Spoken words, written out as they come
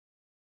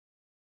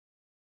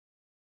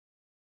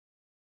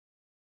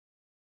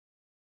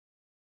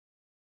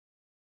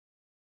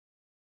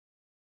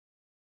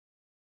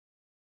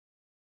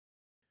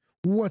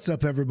What's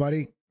up,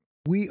 everybody?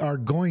 We are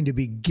going to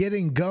be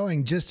getting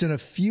going just in a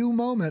few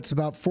moments,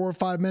 about 4 or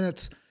 5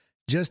 minutes,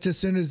 just as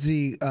soon as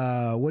the,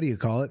 what do you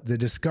call it? The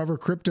Discover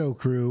Crypto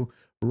crew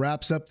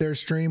wraps up their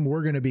stream.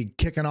 We're going to be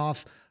kicking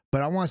off,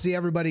 but I want to see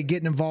everybody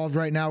getting involved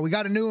right now. We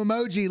got a new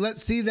emoji.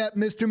 Let's see that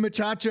Mr.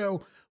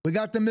 Muchacho. We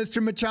got the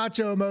Mr.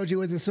 Muchacho emoji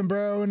with the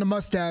sombrero and the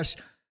mustache.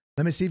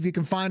 Let me see if you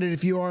can find it.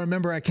 If you are a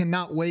member, I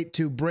cannot wait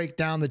to break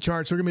down the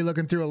charts. We're going to be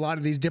looking through a lot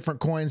of these different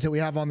coins that we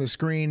have on the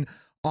screen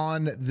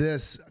on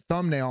this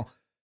thumbnail.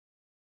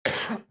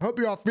 Hope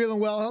you're all feeling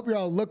well. Hope you're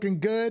all looking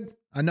good.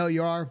 I know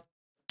you are.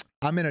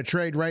 I'm in a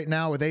trade right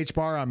now with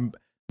H-bar. I'm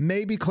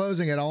maybe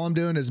closing it. All I'm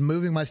doing is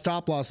moving my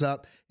stop loss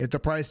up. If the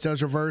price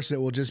does reverse, it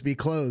will just be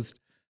closed.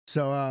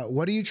 So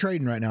what are you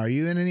trading right now? Are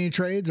you in any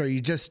trades? Are you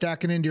just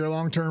stacking into your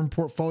long-term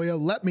portfolio?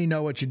 Let me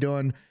know what you're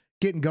doing.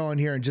 Getting going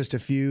here in just a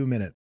few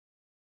minutes.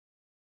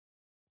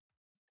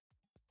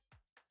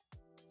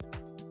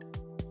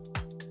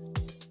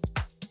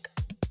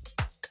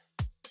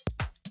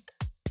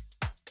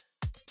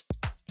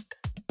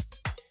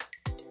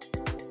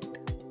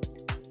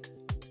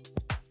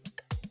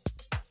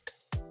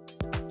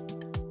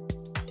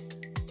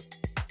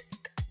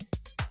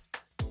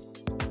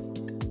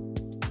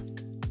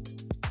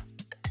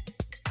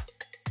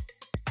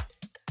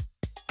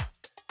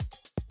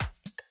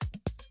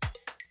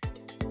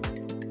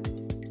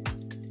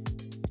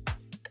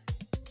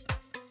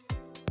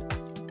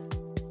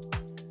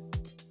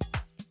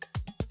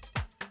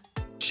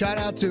 Shout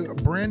out to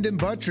Brandon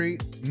Buttry,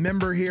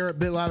 member here at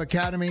BitLab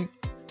Academy.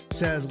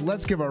 Says,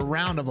 let's give a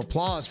round of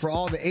applause for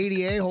all the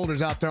ADA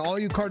holders out there, all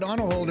you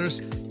Cardano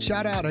holders.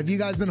 Shout out. Have you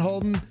guys been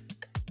holding?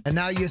 And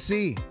now you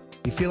see,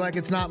 you feel like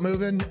it's not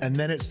moving, and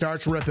then it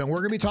starts ripping. We're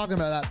going to be talking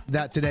about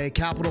that today.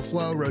 Capital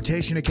flow,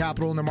 rotation of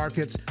capital in the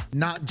markets,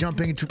 not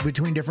jumping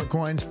between different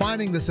coins,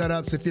 finding the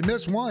setups. If you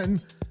miss one,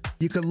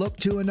 you can look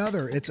to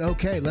another. It's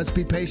okay. Let's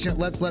be patient.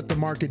 Let's let the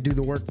market do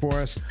the work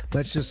for us.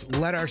 Let's just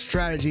let our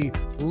strategy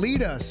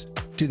lead us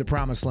to the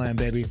promised land,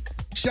 baby.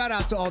 Shout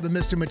out to all the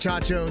Mr.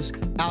 Muchachos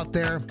out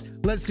there.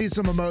 Let's see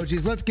some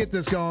emojis. Let's get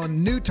this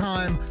going. New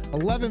time,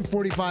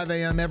 11:45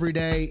 a.m. every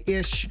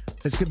day-ish.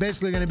 It's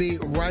basically going to be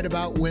right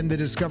about when the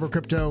Discover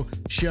Crypto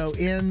show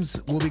ends.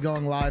 We'll be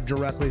going live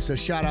directly. So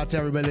shout out to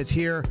everybody that's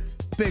here.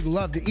 Big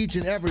love to each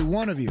and every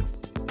one of you.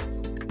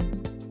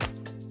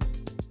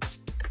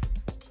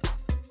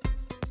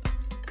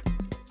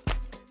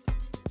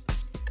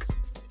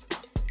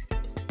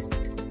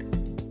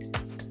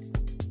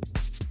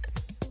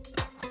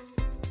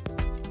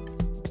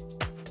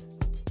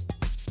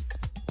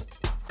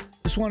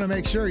 Just want to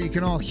make sure you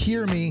can all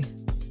hear me.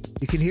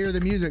 You can hear the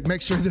music. Make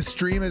sure the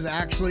stream is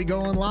actually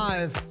going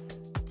live.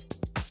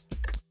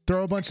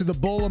 Throw a bunch of the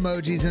bull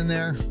emojis in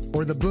there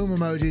or the boom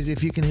emojis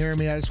if you can hear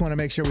me. I just want to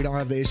make sure we don't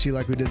have the issue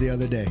like we did the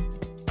other day.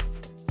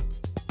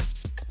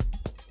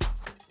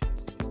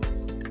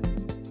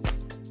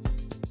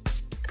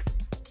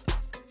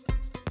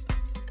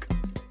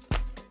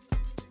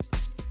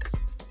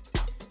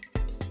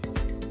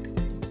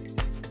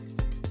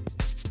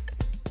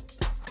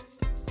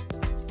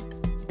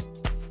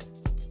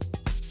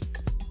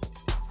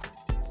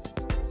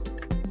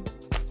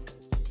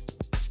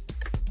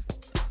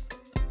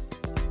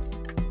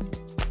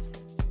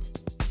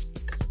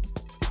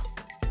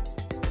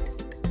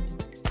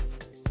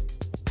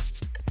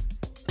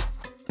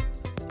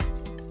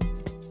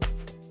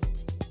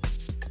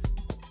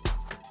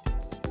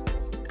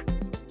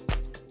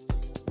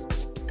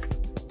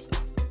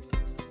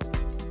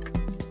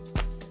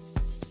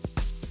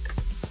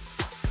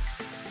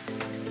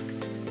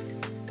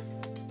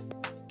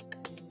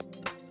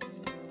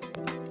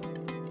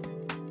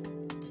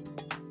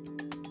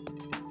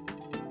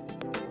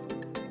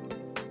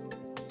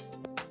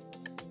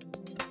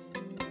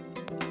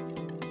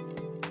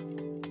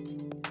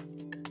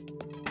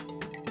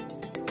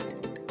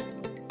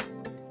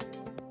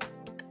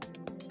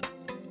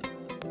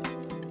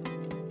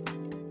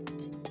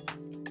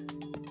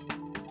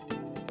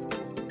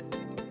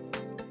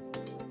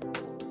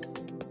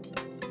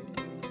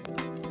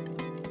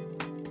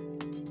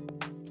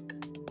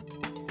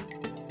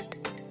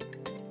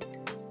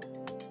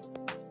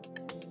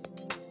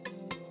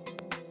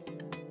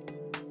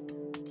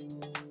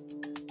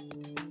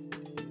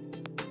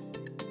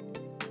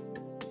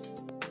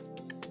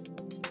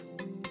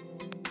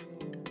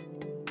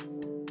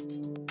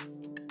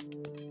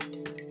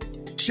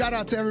 Shout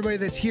out to everybody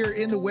that's here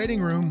in the waiting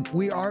room.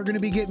 We are going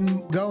to be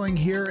getting going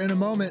here in a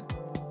moment.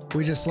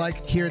 We just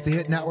like here at the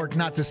Hit Network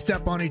not to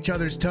step on each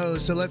other's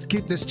toes. So let's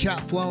keep this chat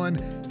flowing.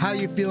 How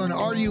you feeling?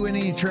 Are you in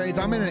any trades?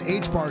 I'm in an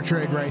H-bar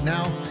trade right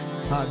now.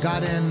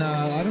 Got in,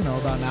 I don't know,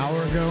 about an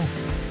hour ago.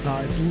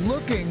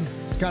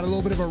 It's got a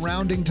little bit of a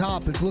rounding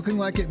top. It's looking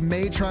like it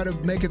may try to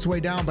make its way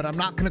down, but I'm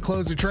not going to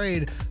close the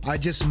trade. I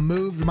just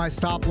moved my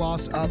stop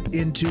loss up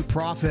into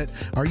profit.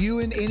 Are you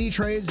in any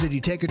trades? Did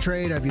you take a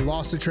trade? Have you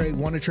lost a trade,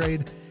 won a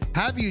trade?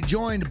 Have you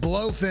joined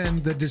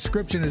Blofin? The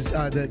description is,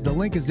 the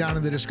link is down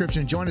in the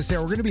description. Join us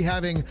there. We're going to be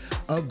having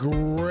a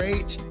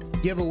great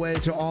giveaway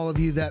to all of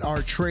you that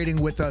are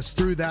trading with us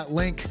through that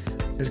link.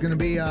 There's going to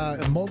be a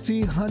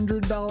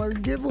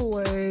multi-$100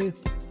 giveaway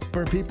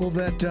for people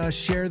that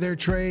share their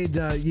trade.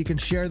 You can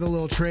share the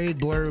little trade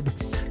blurb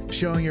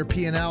showing your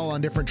P&L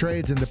on different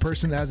trades, and the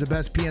person that has the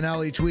best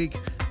P&L each week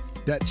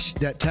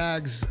that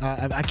tags,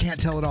 I can't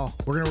tell it all.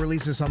 We're going to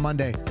release this on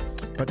Monday,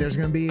 but there's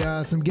going to be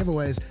some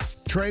giveaways.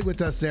 Trade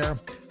with us there.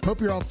 Hope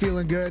you're all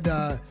feeling good.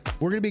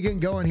 We're going to be getting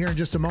going here in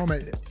just a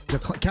moment. The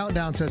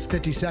countdown says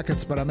 50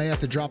 seconds, but I may have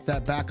to drop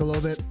that back a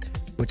little bit,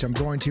 which I'm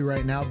going to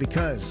right now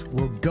because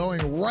we're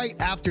going right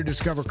after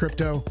Discover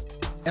Crypto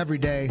every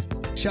day.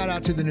 Shout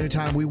out to the new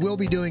time. We will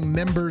be doing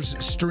members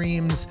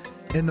streams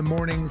in the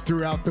morning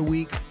throughout the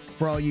week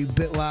for all you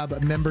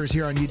BitLab members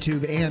here on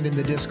YouTube and in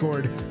the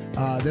Discord.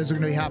 Those are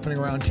going to be happening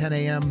around 10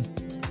 a.m.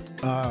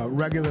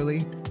 Regularly.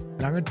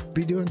 And I'm going to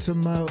be doing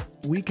some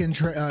weekend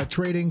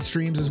trading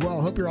streams as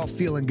well. Hope you're all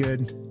feeling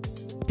good.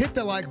 Hit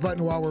the like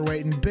button while we're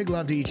waiting. Big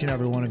love to each and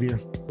every one of you.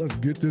 Let's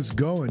get this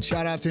going.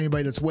 Shout out to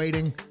anybody that's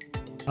waiting.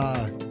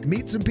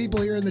 Meet some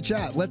people here in the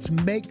chat. Let's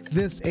make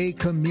this a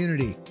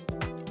community.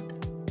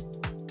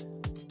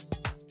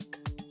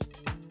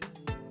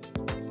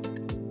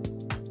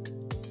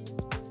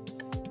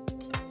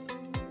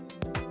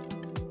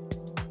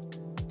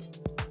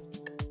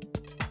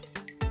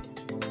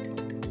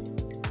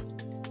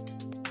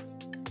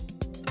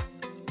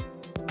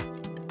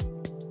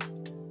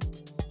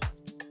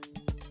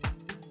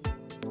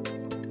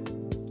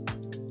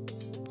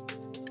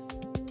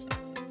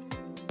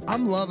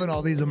 I'm loving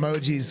all these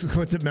emojis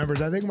with the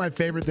members. I think my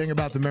favorite thing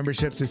about the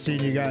memberships is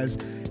seeing you guys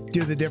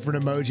do the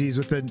different emojis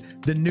with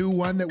the new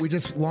one that we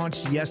just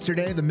launched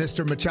yesterday, the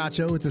Mr.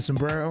 Muchacho with the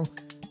sombrero.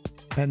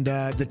 And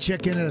the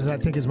chicken is, I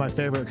think, is my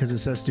favorite because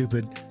it's so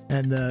stupid.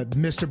 And the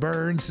Mr.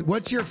 Burns.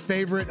 What's your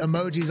favorite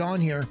emojis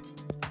on here?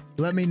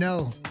 Let me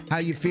know. How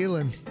you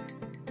feeling?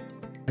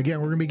 Again,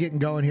 we're going to be getting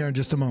going here in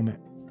just a moment.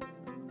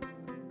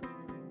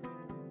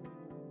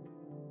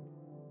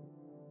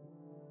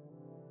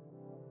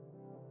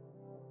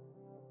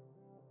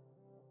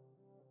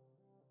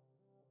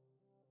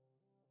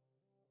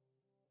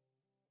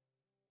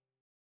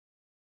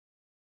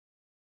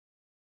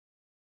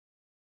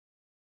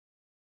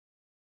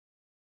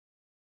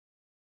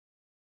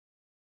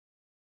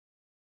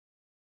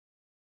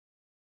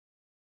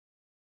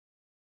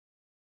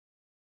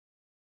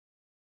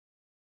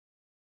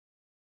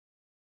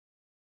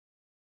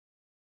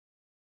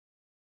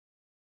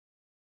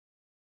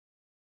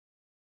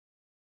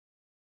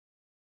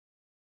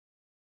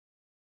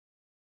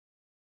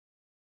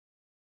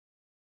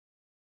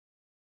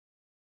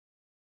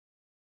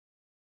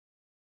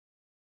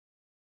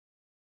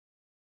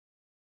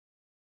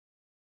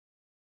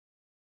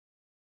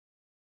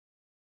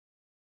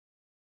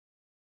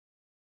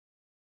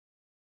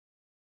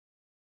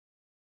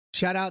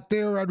 Shout out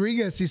Theo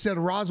Rodriguez. He said,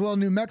 Roswell,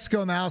 New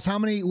Mexico in the house.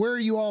 Where are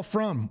you all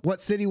from? What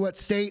city, what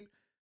state?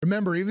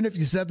 Remember, even if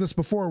you said this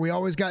before, we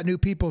always got new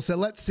people. So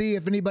let's see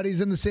if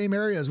anybody's in the same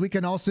areas. We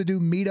can also do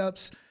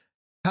meetups,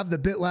 have the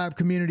BitLab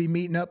community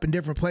meeting up in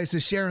different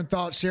places, sharing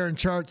thoughts, sharing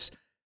charts,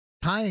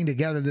 tying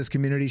together this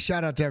community.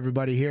 Shout out to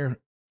everybody here.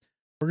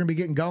 We're going to be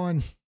getting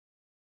going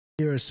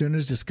here as soon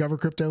as Discover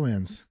Crypto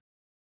ends.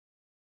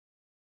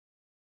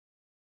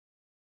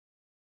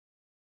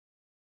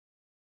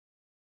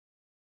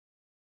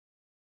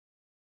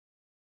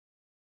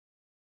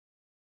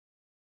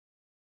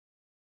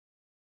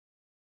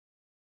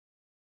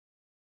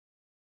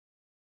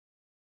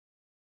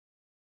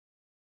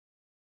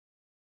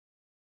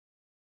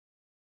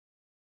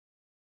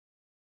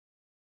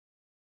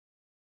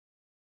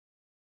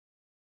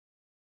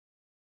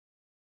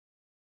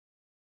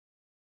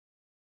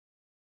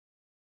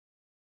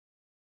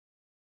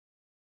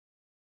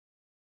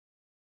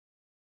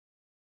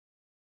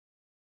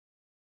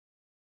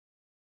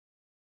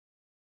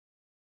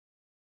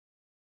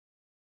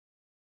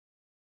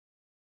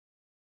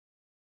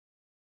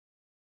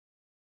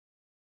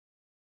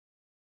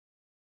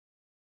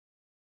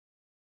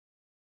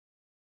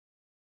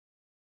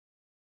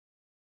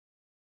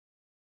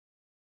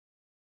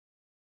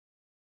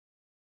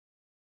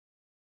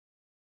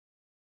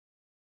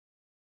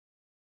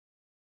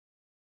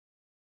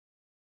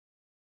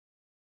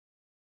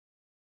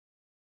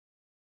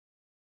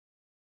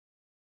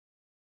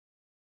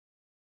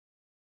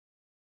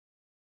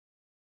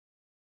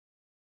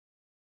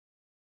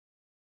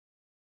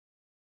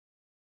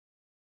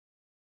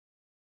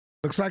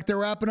 Looks like they're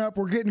wrapping up.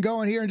 We're getting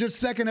going here in just a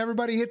second.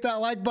 Everybody hit that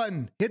like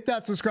button, hit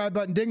that subscribe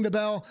button, ding the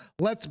bell.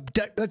 Let's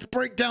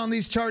break down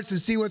these charts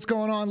and see what's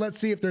going on. Let's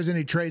see if there's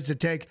any trades to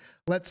take.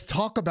 Let's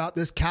talk about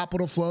this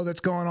capital flow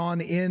that's going on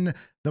in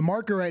the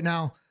market right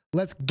now.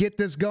 Let's get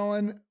this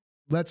going.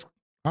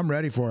 I'm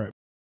ready for it.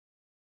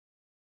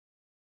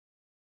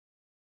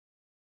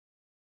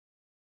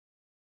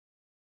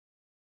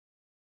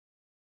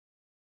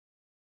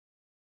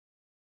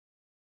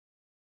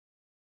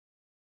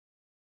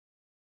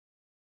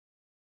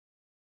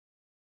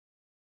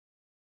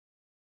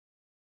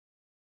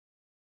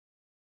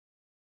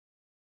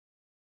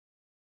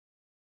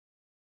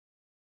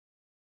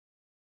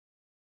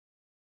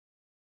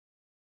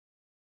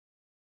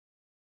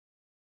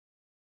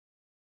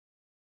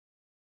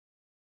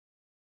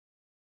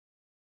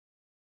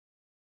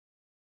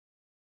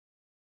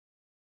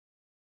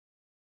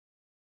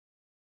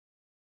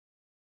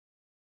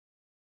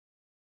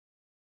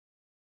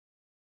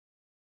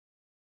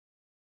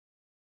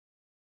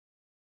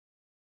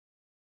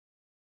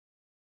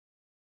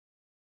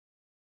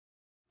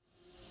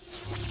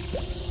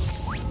 Good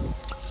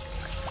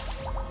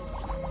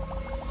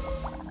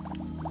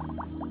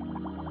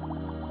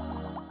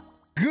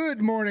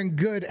morning,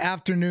 good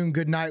afternoon,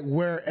 good night,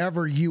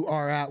 wherever you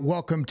are at.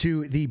 Welcome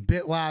to the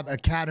BitLab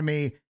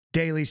Academy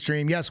daily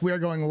stream. Yes, we are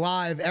going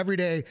live every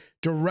day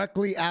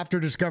directly after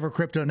Discover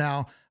Crypto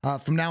now.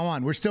 From now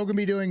on, we're still going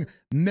to be doing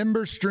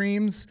member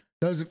streams.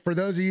 For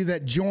those of you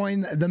that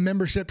join the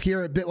membership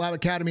here at BitLab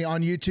Academy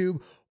on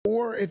YouTube,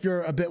 or if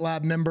you're a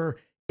BitLab member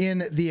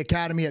in the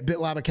Academy at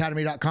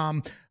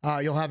bitlabacademy.com,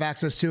 you'll have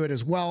access to it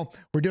as well.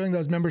 We're doing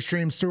those member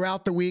streams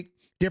throughout the week,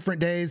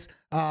 different days,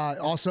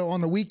 also on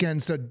the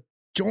weekends. So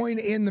join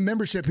in the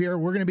membership here.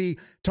 We're going to be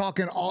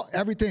talking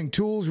everything,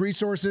 tools,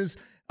 resources,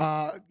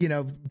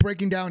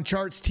 breaking down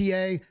charts,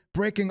 TA,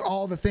 breaking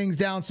all the things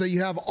down so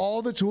you have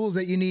all the tools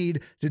that you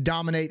need to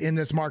dominate in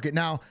this market.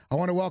 Now, I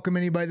want to welcome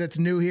anybody that's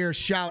new here.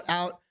 Shout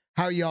out.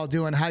 How y'all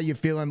doing? How you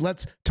feeling?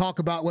 Let's talk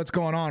about what's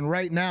going on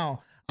right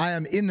now. I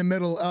am in the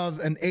middle of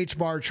an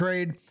H-bar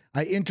trade.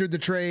 I entered the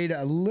trade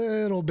a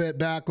little bit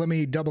back. Let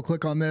me double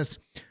click on this.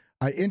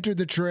 I entered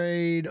the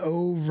trade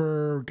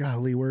over,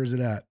 golly, where is it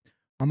at?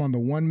 I'm on the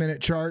 1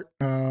 minute chart,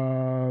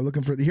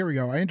 looking for here we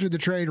go. I entered the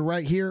trade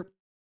right here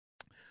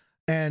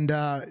and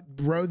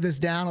rode this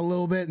down a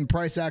little bit, and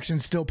price action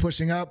still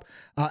pushing up.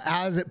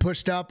 As it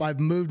pushed up, I've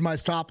moved my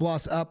stop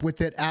loss up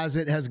with it as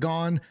it has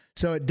gone.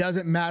 So it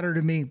doesn't matter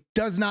to me,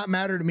 does not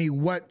matter to me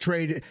what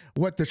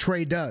the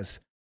trade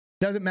does.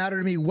 Doesn't matter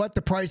to me what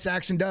the price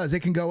action does. It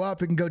can go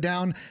up, it can go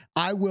down.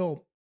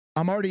 I'm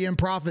already in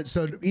profit.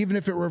 So even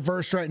if it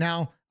reversed right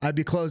now, I'd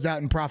be closed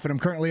out in profit. I'm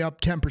currently up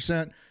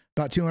 10%.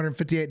 About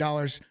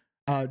 $258,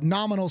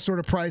 nominal sort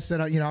of price that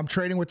I'm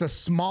trading with a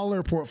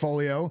smaller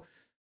portfolio,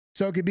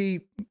 so it could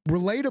be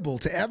relatable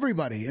to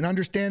everybody and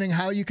understanding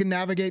how you can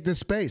navigate this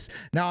space.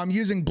 Now I'm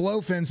using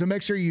Blofin, so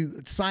make sure you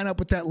sign up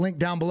with that link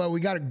down below. We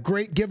got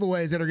great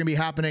giveaways that are going to be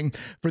happening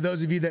for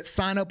those of you that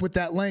sign up with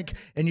that link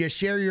and you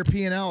share your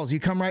P&Ls. You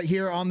come right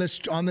here on this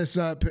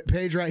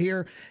page right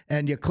here,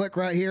 and you click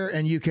right here,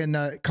 and you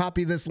can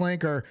copy this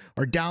link or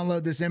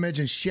download this image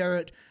and share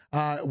it.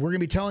 We're going to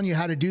be telling you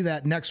how to do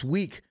that next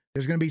week.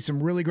 There's going to be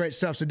some really great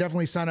stuff, so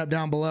definitely sign up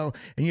down below.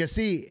 And you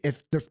see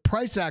if the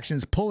price action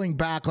is pulling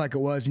back like it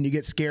was and you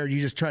get scared, you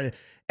just try to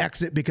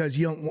exit because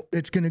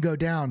it's going to go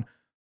down.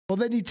 Well,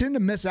 then you tend to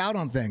miss out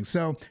on things.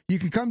 So you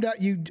can come down,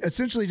 you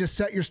essentially just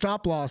set your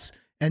stop loss,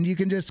 and you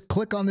can just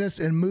click on this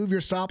and move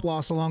your stop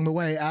loss along the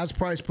way as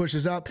price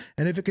pushes up.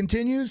 And if it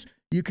continues,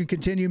 you can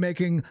continue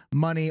making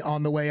money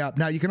on the way up.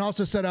 Now, you can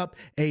also set up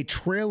a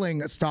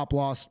trailing stop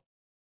loss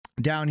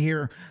down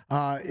here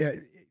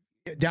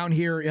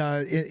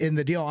in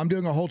the deal. I'm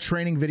doing a whole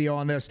training video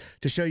on this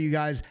to show you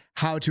guys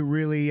how to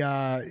really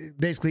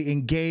basically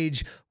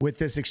engage with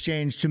this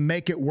exchange to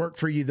make it work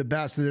for you the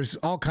best. There's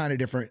all kinds of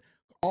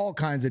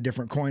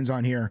different coins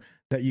on here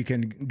that you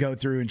can go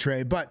through and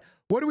trade. But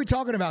what are we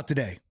talking about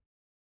today?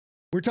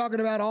 We're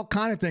talking about all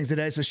kinds of things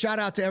today. So shout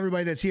out to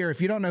everybody that's here.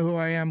 If you don't know who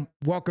I am,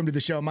 welcome to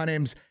the show. My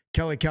name's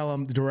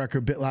Kellam, the director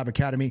of BitLab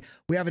Academy.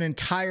 We have an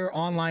entire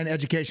online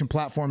education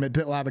platform at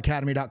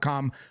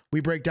bitlabacademy.com. We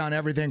break down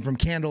everything from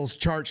candles,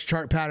 charts,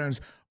 chart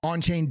patterns,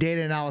 on-chain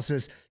data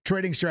analysis,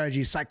 trading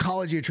strategies,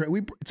 psychology of trade.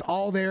 It's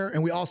all there.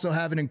 And we also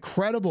have an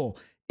incredible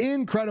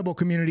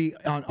community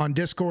on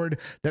Discord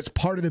that's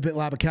part of the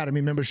BitLab Academy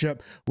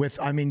membership with,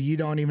 you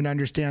don't even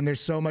understand. There's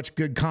so much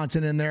good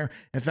content in there.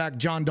 In fact,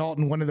 John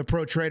Dalton, one of the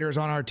pro traders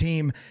on our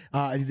team,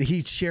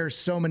 he shares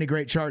so many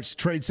great charts,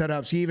 trade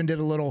setups. He even did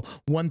a little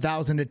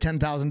 $1,000 to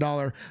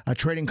 $10,000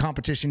 trading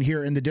competition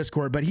here in the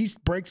Discord, but he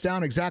breaks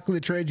down exactly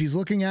the trades he's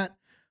looking at,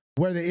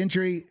 where the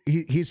entry,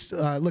 he's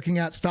looking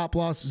at stop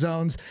loss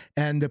zones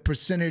and the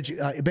percentage,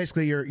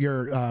 basically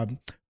your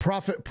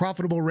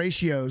profitable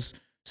ratios,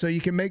 so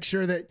you can make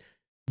sure that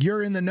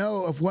you're in the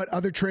know of what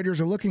other traders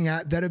are looking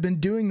at that have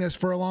been doing this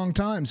for a long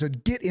time. So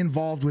get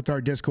involved with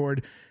our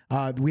Discord.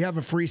 We have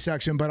a free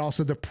section, but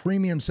also the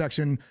premium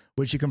section,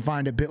 which you can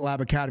find at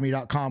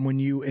bitlabacademy.com when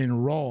you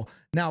enroll.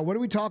 Now, what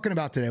are we talking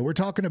about today? We're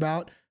talking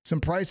about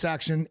some price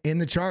action in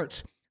the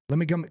charts. Let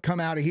me come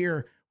out of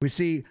here. We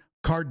see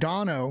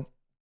Cardano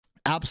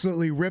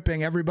absolutely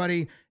ripping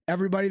everybody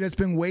that's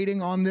been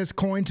waiting on this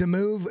coin to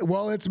move.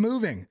 Well, it's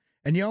moving,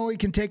 and you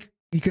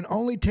can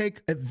only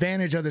take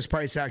advantage of this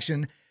price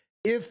action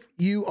if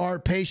you are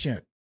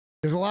patient.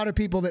 There's a lot of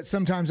people that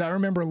sometimes, I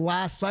remember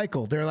last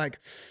cycle, they're like,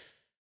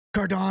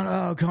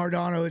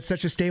 Cardano is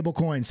such a stable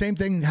coin. Same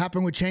thing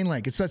happened with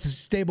Chainlink. It's such a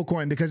stable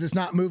coin because it's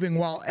not moving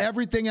while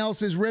everything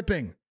else is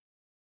ripping.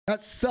 That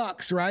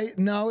sucks, right?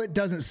 No, it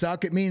doesn't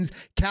suck. It means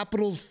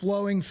capital's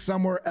flowing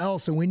somewhere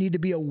else, and we need to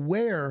be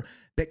aware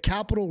that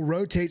capital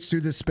rotates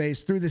through this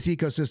space, through this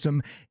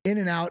ecosystem, in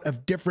and out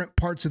of different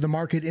parts of the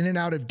market, in and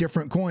out of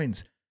different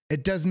coins.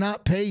 It does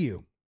not pay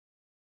you.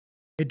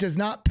 It does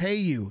not pay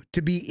you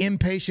to be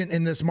impatient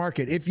in this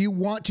market. If you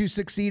want to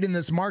succeed in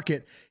this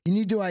market, you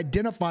need to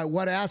identify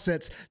what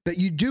assets that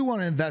you do want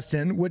to invest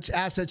in, which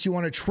assets you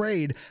want to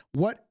trade,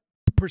 what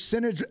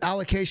percentage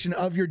allocation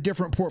of your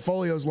different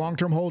portfolios,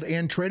 long-term hold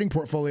and trading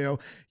portfolio,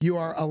 you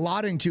are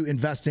allotting to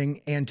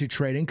investing and to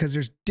trading, because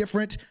there's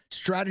different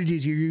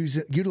strategies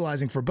you're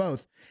utilizing for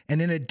both.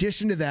 And in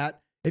addition to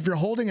that, if you're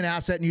holding an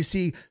asset and you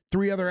see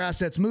 3 other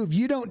assets move,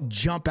 you don't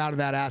jump out of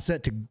that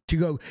asset to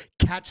go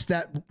catch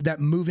that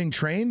moving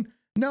train.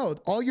 No,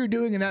 all you're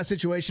doing in that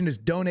situation is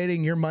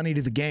donating your money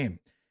to the game.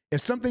 If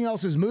something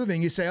else is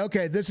moving, you say,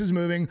 okay, this is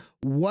moving.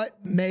 What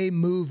may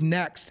move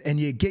next? And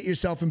you get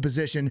yourself in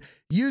position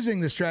using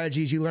the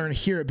strategies you learn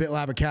here at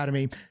BitLab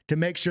Academy to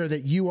make sure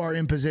that you are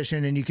in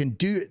position and you can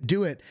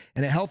do it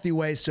in a healthy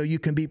way so you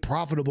can be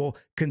profitable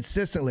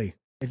consistently.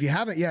 If you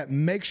haven't yet,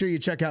 make sure you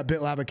check out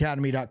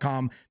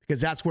bitlabacademy.com because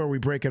that's where we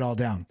break it all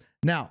down.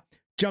 Now,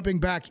 jumping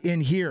back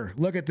in here,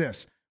 look at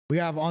this. We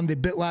have on the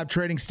BitLab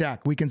trading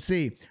stack, we can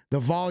see the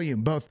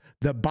volume, both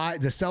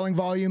the selling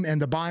volume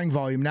and the buying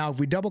volume. Now, if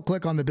we double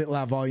click on the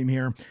BitLab volume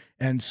here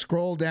and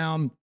scroll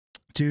down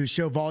to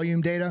show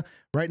volume data,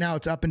 right now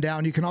it's up and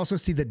down. You can also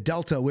see the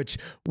delta, which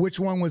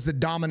one was the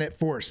dominant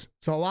force.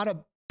 So a lot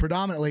of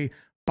predominantly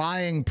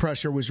buying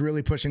pressure was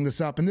really pushing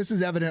this up. And this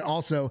is evident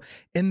also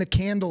in the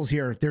candles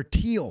here. They're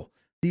teal.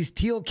 These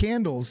teal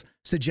candles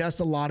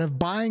suggest a lot of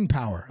buying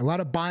power, a lot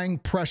of buying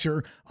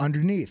pressure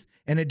underneath.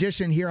 In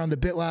addition, here on the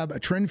BitLab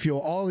Trend Fuel,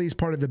 all of these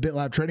part of the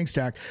BitLab trading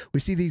stack, we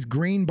see these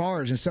green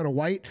bars instead of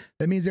white.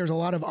 That means there's a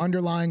lot of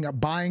underlying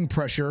buying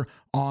pressure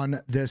on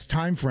this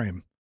time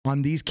frame,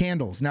 on these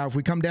candles. Now, if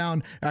we come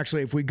down,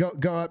 actually, if we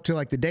go up to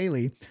like the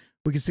daily,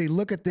 we can see,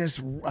 look at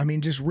this. I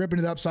mean, just ripping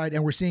to the upside,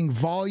 and we're seeing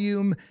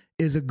volume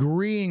is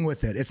agreeing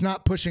with it. It's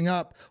not pushing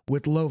up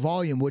with low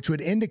volume, which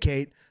would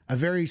indicate a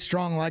very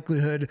strong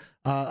likelihood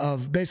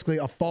of basically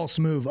a false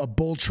move, a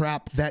bull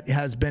trap that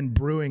has been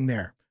brewing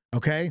there,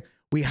 okay?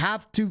 We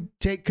have to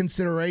take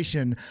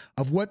consideration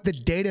of what the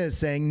data is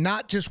saying,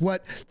 not just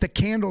what the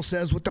candle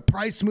says with the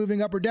price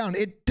moving up or down.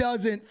 It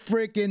doesn't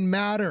freaking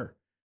matter.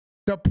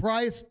 The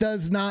price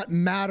does not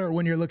matter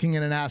when you're looking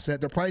at an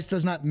asset. The price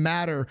does not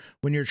matter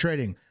when you're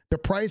trading. The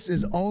price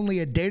is only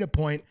a data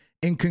point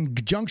in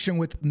conjunction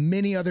with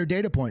many other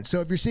data points. So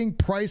if you're seeing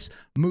price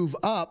move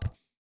up,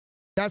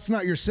 that's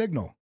not your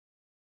signal.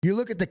 You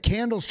look at the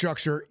candle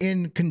structure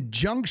in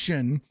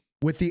conjunction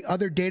with the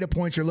other data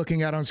points you're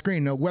looking at on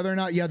screen. Now, whether or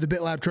not you have the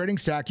BitLab trading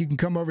stack, you can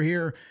come over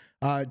here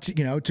to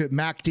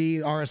MACD,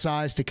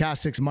 RSI,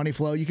 stochastics, money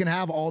flow. You can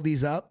have all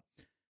these up,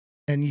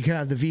 and you can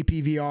have the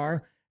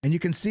VPVR, and you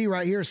can see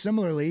right here,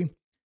 similarly,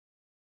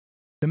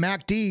 the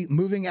MACD,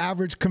 moving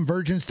average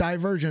convergence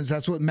divergence,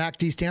 that's what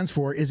MACD stands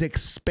for, is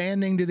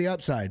expanding to the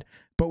upside.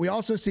 But we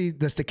also see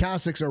the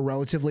stochastics are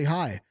relatively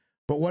high.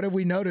 But what have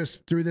we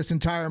noticed through this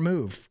entire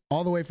move?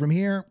 All the way from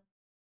here,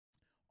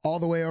 all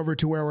the way over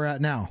to where we're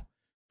at now.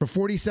 For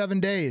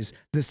 47 days,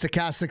 the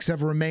stochastics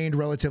have remained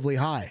relatively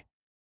high.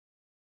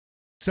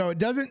 So it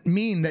doesn't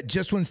mean that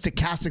just when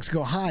stochastics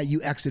go high,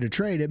 you exit a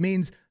trade. It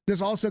means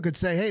this also could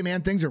say, hey,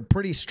 man, things are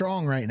pretty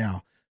strong right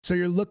now. So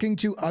you're looking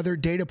to other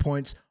data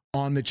points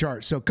on the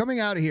chart. So coming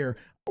out of here,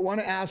 I want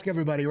to ask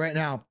everybody right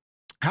now,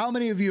 how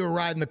many of you are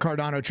riding the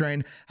Cardano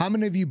train? How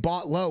many of you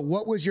bought low?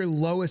 What was your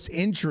lowest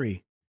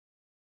entry?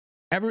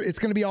 It's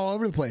going to be all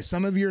over the place.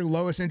 Some of your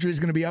lowest entry is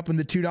going to be up in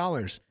the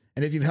 $2.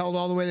 And if you've held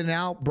all the way to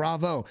now,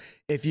 bravo.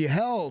 If you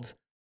held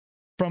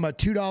from a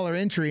 $2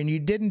 entry and you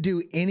didn't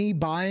do any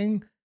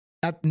buying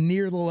at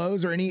near the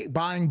lows or any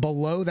buying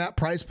below that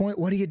price point,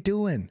 what are you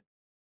doing?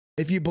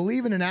 If you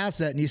believe in an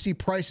asset and you see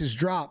prices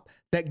drop,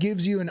 that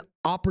gives you an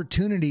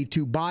opportunity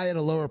to buy at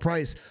a lower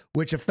price,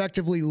 which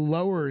effectively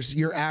lowers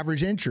your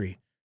average entry.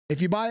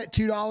 If you buy at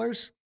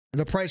 $2 and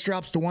the price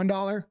drops to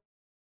 $1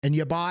 and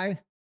you buy,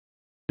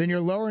 then you're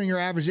lowering your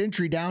average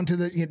entry down to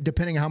the,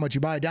 depending on how much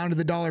you buy, down to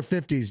the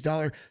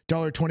 $50s,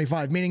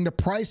 $25, meaning the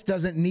price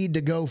doesn't need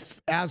to go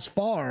as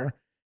far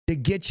to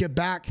get you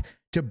back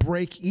to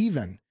break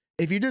even.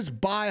 If you just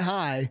buy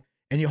high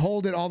and you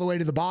hold it all the way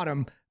to the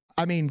bottom,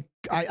 I mean,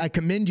 I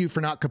commend you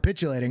for not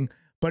capitulating,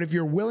 but if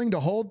you're willing to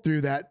hold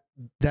through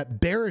that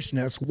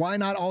bearishness, why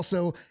not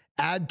also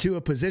add to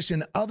a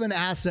position of an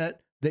asset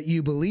that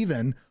you believe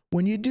in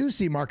when you do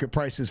see market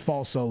prices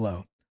fall so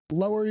low?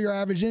 Lower your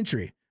average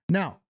entry.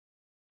 Now,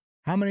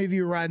 how many of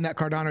you are riding that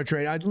Cardano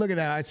trade? Look at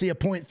that. I see a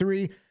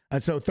 0.3,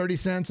 so 30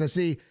 cents. I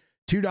see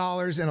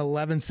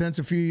 $2.11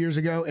 a few years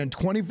ago and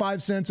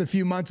 25 cents a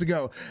few months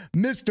ago.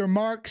 Mr.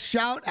 Mark,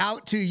 shout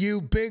out to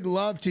you. Big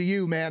love to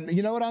you, man.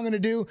 You know what I'm going to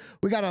do?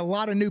 We got a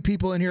lot of new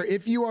people in here.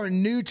 If you are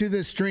new to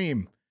this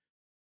stream,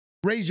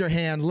 raise your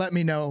hand. Let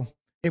me know.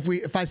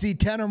 If I see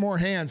 10 or more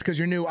hands because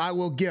you're new, I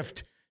will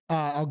gift.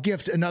 I'll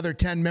gift another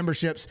 10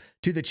 memberships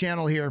to the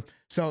channel here.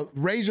 So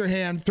raise your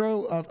hand.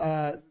 Throw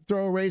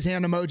a raise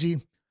hand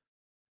emoji.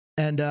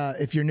 And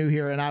if you're new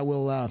here, and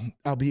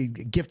I'll be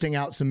gifting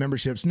out some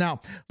memberships.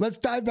 Now, let's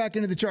dive back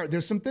into the chart.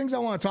 There's some things I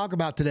want to talk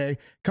about today.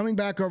 Coming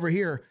back over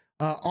here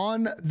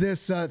on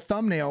this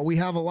thumbnail, we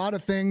have a lot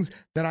of things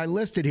that I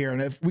listed here.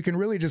 And if we can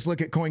really just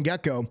look at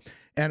CoinGecko.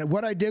 And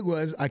what I did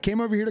was I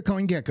came over here to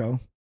CoinGecko.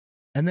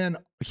 And then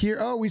here,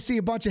 oh, we see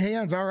a bunch of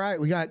hands. All right,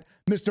 we got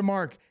Mr.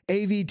 Mark,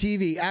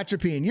 AVTV,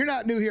 Atropine. You're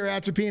not new here,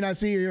 Atropine. I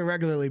see you here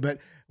regularly, but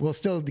we'll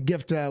still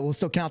gift. We'll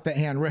still count that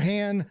hand.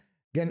 Rahan.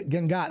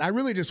 Got. I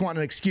really just want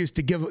an excuse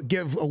to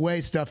give away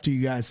stuff to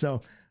you guys.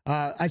 So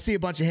I see a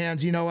bunch of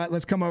hands. You know what?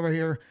 Let's come over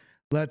here.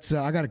 Let's,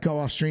 I got to go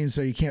off screen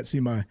so you can't see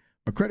my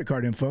credit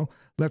card info.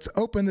 Let's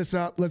open this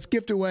up. Let's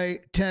gift away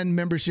 10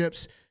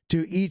 memberships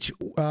to each,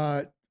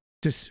 it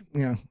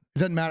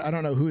doesn't matter. I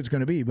don't know who it's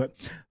going to be, but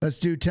let's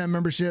do 10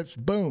 memberships.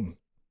 Boom.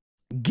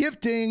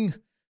 Gifting.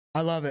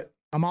 I love it.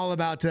 I'm all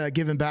about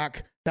giving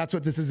back. That's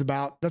what this is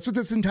about. That's what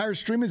this entire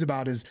stream is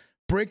about, is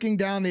breaking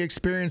down the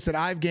experience that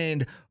I've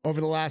gained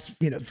over the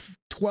last,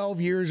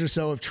 12 years or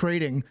so of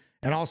trading.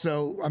 And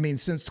also, I mean,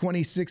 since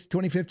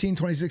 2015,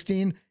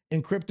 2016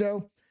 in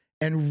crypto,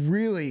 and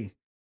really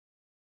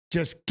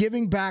just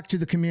giving back to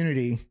the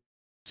community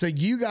so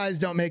you guys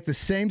don't make the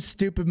same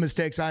stupid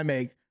mistakes I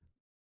make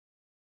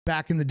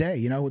back in the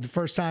day. The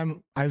first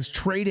time I was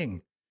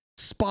trading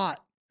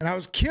spot and I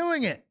was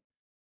killing it.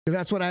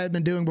 That's what I had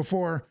been doing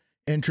before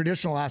in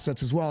traditional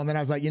assets as well. And then I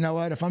was like, you know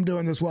what? If I'm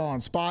doing this well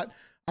on spot,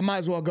 I might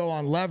as well go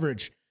on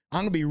leverage.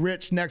 I'm going to be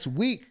rich next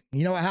week.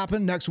 You know what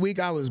happened? Next week,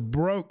 I was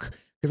broke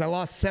because I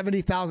lost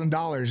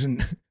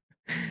 $70,000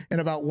 in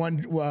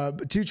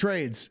about two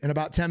trades in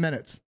about 10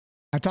 minutes.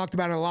 I talked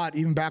about it a lot,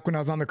 even back when I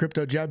was on the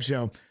Crypto Jeb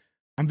show.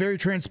 I'm very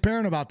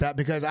transparent about that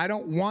because I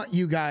don't want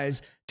you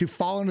guys to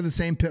fall into the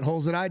same pit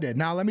holes that I did.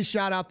 Now, let me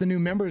shout out the new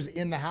members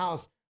in the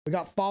house. We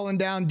got Fallen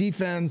Down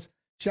Defense.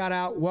 Shout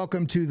out.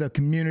 Welcome to the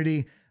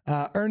community.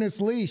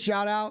 Ernest Lee,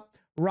 shout out.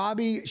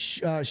 Robbie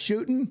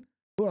Shootin'.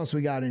 Who else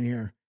we got in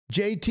here?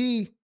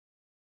 JT.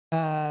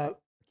 Can't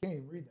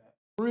even read that.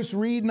 Bruce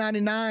Reed,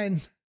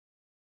 99.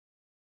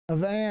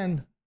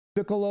 Avan.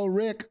 Piccolo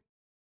Rick.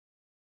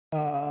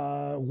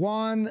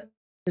 Juan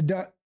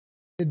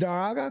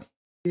Idaraga.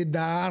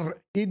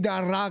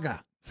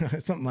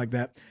 Something like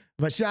that.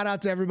 But shout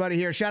out to everybody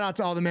here. Shout out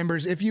to all the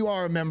members. If you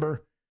are a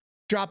member,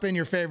 drop in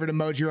your favorite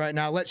emoji right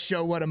now. Let's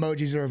show what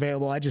emojis are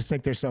available. I just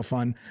think they're so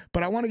fun.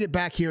 But I want to get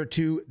back here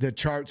to the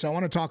charts. I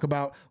want to talk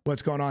about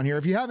what's going on here.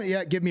 If you haven't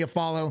yet, give me a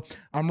follow.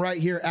 I'm right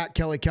here at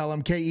Kelly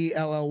Kellam, Kelly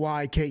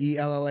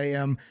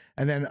Kellam.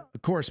 And then,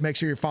 of course, make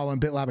sure you're following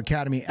BitLab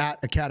Academy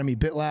at Academy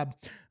BitLab.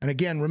 And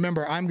again,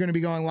 remember, I'm going to be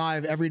going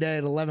live every day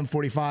at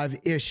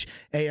 11:45-ish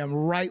a.m.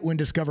 right when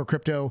Discover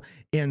Crypto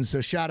ends.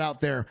 So shout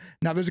out there.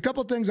 Now, there's a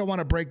couple of things I want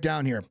to break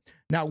down here.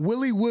 Now,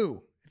 Willy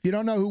Woo. If you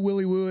don't know who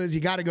Willy Woo is,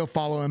 you got to go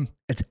follow him.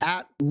 It's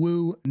at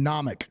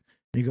Woonomic.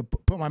 You can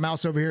put my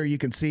mouse over here. You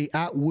can see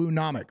at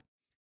Woonomic.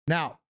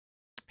 Now,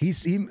 he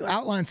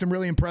outlined some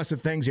really impressive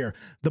things here.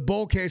 The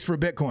bull case for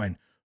Bitcoin,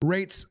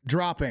 rates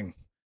dropping.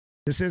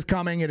 This is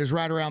coming. It is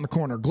right around the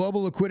corner.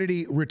 Global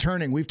liquidity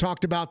returning. We've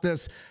talked about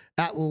this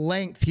at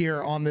length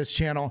here on this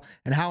channel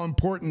and how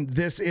important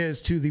this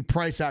is to the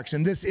price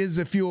action. This is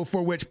the fuel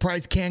for which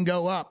price can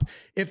go up.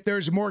 If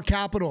there's more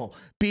capital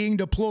being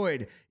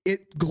deployed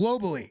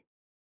globally,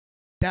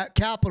 that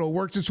capital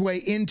works its way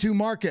into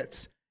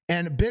markets.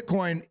 And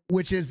Bitcoin,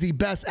 which is the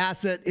best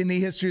asset in the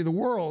history of the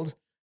world,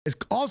 is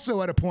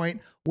also at a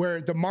point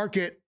where the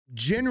market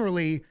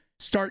generally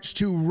starts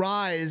to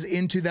rise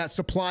into that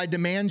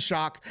supply-demand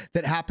shock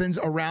that happens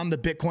around the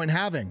Bitcoin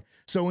halving.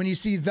 So when you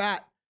see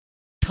that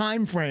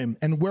time frame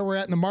and where we're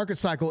at in the market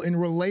cycle in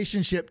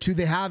relationship to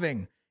the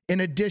halving,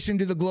 in addition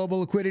to the global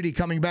liquidity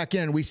coming back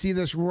in, we see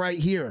this right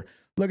here.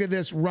 Look at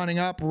this running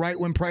up right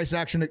when price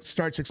action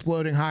starts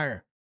exploding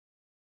higher.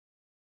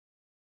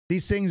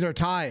 These things are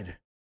tied.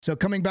 So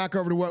coming back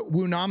over to what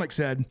Woonomic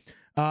said,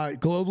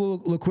 global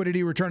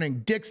liquidity returning.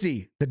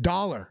 Dixie, the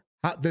dollar,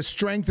 the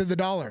strength of the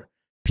dollar,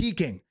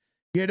 peaking.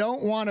 You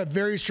don't want a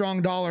very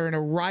strong dollar and a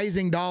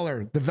rising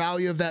dollar, the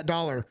value of that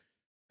dollar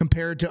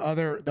compared to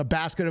the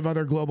basket of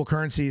other global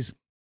currencies.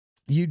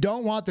 You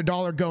don't want the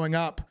dollar going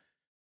up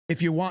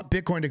if you want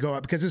Bitcoin to go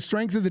up, because the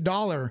strength of the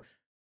dollar,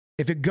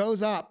 if it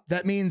goes up,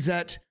 that means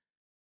that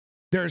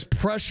there's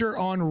pressure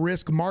on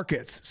risk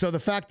markets. So the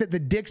fact that the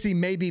Dixie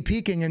may be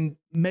peaking and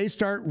may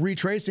start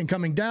retracing,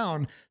 coming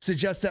down,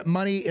 suggests that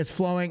money is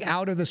flowing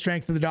out of the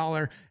strength of the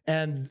dollar,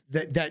 and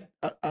that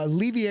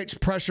alleviates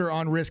pressure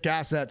on risk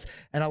assets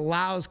and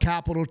allows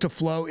capital to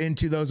flow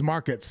into those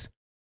markets.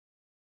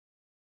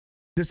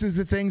 This is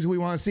the things we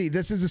want to see.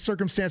 This is the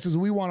circumstances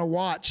we want to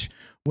watch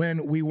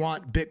when we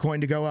want Bitcoin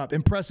to go up.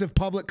 Impressive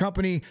public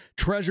company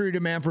treasury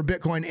demand for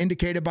Bitcoin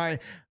indicated by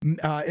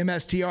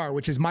MSTR,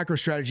 which is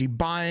MicroStrategy,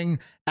 buying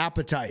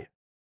appetite.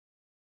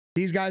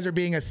 These guys are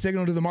being a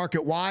signal to the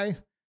market. Why?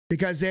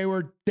 Because they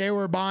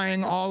were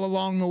buying all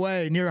along the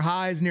way, near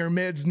highs, near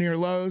mids, near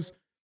lows,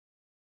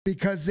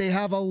 because they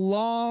have a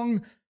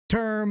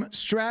long-term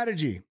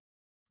strategy.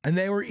 And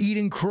they were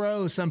eating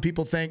crow, some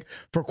people think,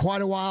 for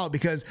quite a while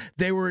because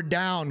they were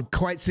down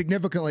quite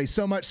significantly,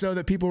 so much so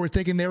that people were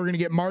thinking they were going to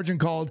get margin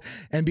called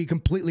and be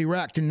completely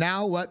wrecked. And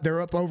now what? They're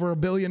up over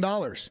 $1 billion.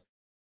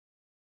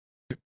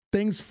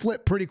 Things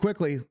flip pretty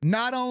quickly.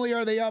 Not only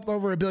are they up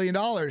over $1 billion,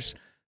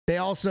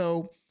 they're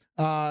also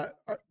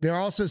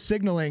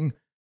signaling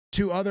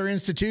to other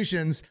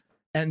institutions,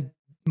 and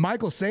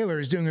Michael Saylor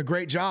is doing a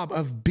great job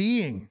of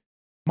being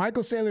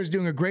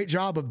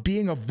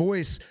a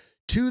voice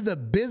to the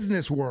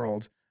business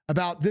world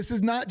about this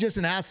is not just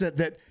an asset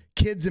that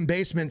kids in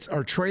basements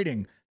are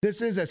trading.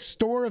 This is a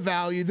store of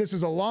value. This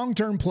is a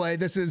long-term play.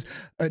 This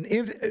is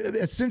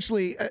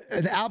essentially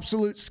an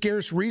absolute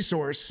scarce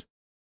resource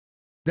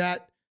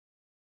that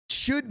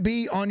should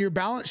be on your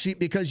balance sheet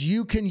because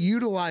you can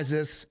utilize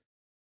this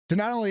to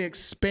not only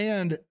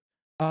expand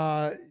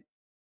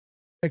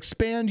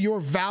your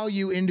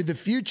value into the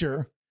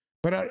future,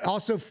 but it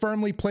also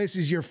firmly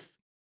places your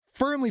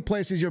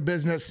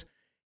business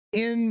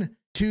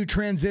into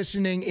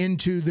transitioning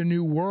into the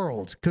new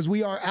world, because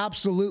we are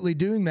absolutely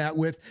doing that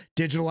with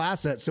digital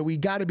assets. So we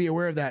got to be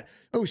aware of that.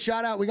 Oh,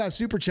 shout out. We got a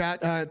super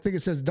chat. I think it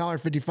says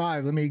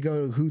 $1.55. Let me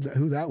go who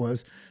that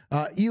was.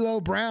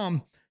 Elo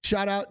Brown,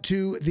 shout out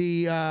to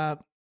the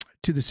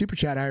super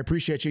chat. I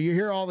appreciate you. You're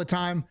here all the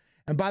time.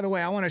 And by the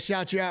way, I want to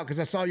shout you out because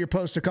I saw your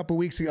post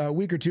a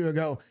week or two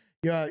ago.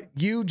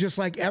 You, just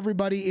like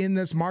everybody in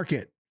this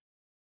market,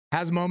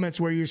 has moments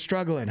where you're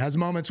struggling, has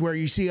moments where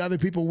you see other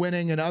people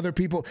winning and other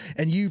people,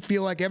 and you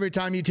feel like every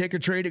time you take a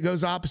trade, it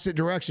goes opposite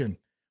direction.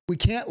 We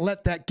can't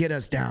let that get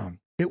us down.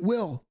 It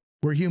will.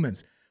 We're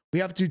humans. We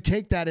have to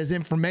take that as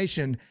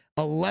information,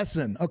 a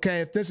lesson. Okay,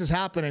 if this is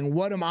happening,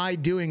 what am I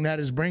doing that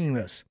is bringing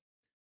this?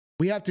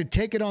 We have to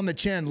take it on the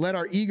chin, let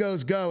our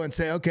egos go and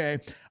say, okay,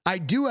 I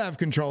do have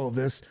control of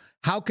this.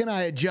 How can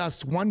I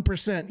adjust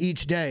 1%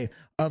 each day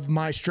of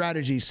my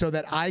strategy so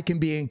that I can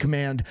be in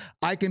command?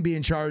 I can be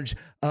in charge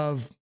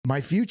of my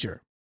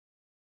future.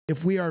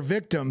 If we are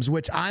victims,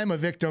 which I'm a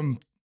victim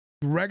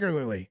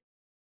regularly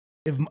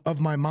of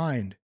my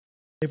mind,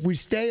 if we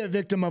stay a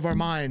victim of our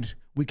mind,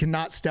 we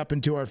cannot step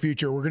into our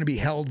future. We're going to be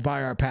held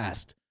by our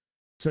past.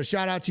 So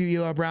shout out to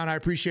you, Elo Brown. I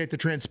appreciate the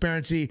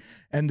transparency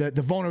and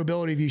the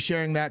vulnerability of you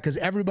sharing that, because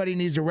everybody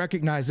needs to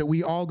recognize that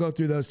we all go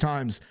through those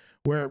times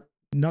where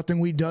nothing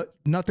we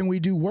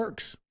do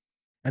works.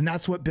 And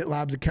that's what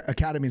BitLab's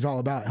Academy is all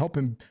about,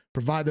 helping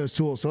provide those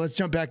tools. So let's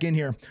jump back in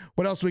here.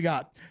 What else we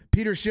got?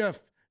 Peter Schiff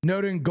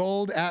noting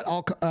gold at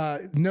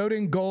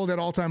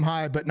all-time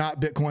high, but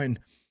not Bitcoin.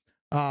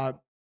 I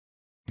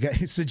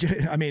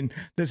mean,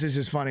 this is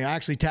just funny. I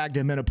actually tagged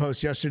him in a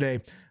post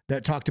yesterday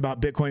that talked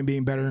about Bitcoin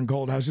being better than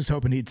gold. I was just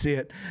hoping he'd see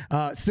it.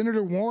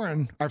 Senator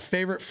Warren, our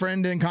favorite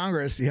friend in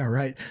Congress, yeah,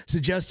 right,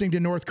 suggesting to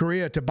North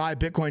Korea to buy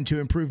Bitcoin to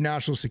improve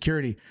national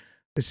security.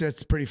 It's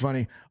just pretty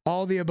funny.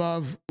 All the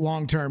above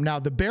long term. Now,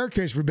 the bear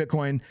case for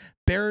Bitcoin,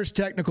 bearish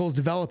technicals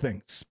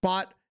developing,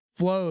 spot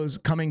flows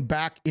coming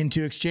back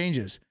into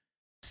exchanges.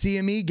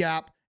 CME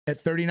gap at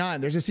 39.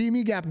 There's a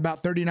CME gap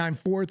about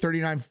 39.4,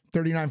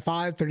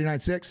 39.5,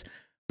 39.6.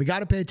 We got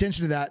to pay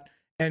attention to that.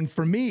 And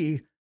for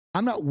me,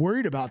 I'm not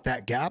worried about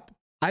that gap.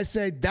 I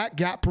say that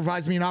gap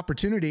provides me an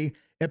opportunity.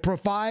 It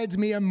provides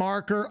me a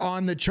marker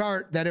on the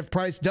chart that if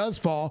price does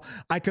fall,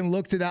 I can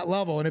look to that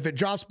level. And if it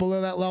drops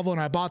below that level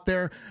and I bought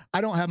there, I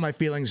don't have my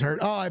feelings hurt.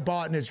 Oh, I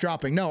bought and it's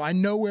dropping. No, I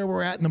know where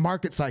we're at in the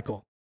market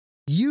cycle.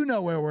 You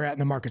know where we're at in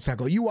the market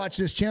cycle. You watch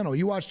this channel.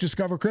 You watch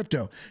Discover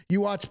Crypto.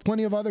 You watch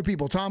plenty of other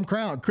people. Tom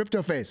Crown,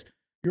 Crypto Face.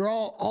 You're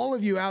all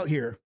of you out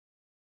here.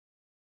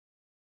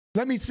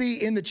 Let me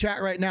see in the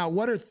chat right now,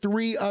 what are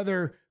 3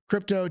 other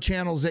crypto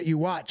channels that you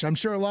watch? I'm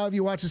sure a lot of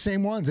you watch the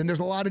same ones, and there's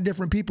a lot of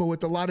different people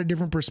with a lot of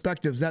different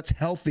perspectives. That's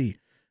healthy,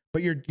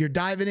 but you're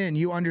diving in.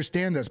 You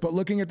understand this. But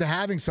looking at the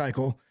halving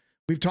cycle,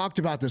 we've talked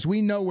about this.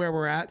 We know where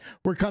we're at.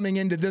 We're coming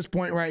into this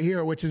point right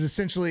here, which is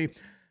essentially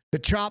the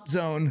chop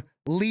zone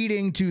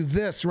leading to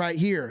this right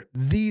here.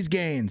 These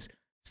gains.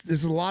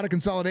 This is a lot of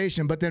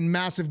consolidation, but then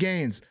massive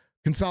gains.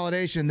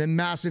 Consolidation, then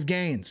massive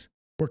gains.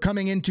 We're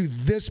coming into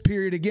this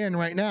period again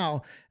right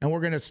now, and we're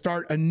going to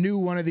start a new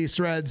one of these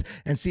threads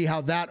and see how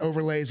that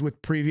overlays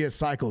with previous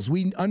cycles.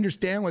 We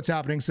understand what's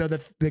happening, so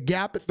the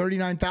gap at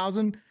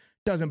 39,000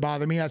 doesn't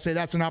bother me. I say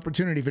that's an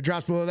opportunity. If it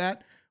drops below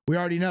that, we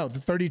already know the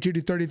 $32,000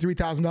 to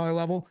 $33,000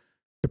 level,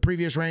 the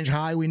previous range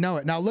high, we know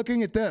it. Now,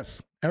 looking at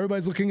this,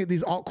 everybody's looking at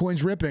these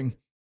altcoins ripping,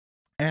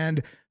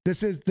 and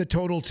this is the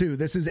total too.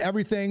 This is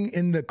everything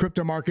in the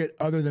crypto market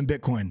other than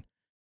Bitcoin,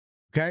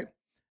 okay?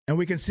 And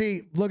we can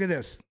see, look at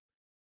this.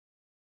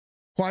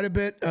 Quite a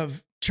bit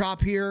of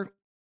chop here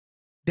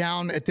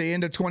down at the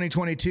end of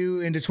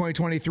 2022 into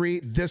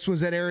 2023. This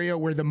was that area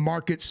where the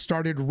market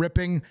started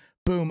ripping,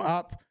 boom,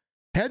 up.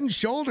 Head and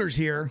shoulders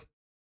here,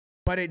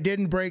 but it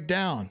didn't break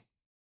down.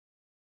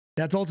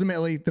 That's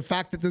ultimately the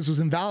fact that this was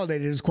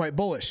invalidated is quite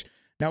bullish.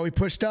 Now we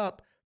pushed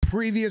up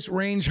previous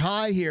range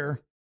high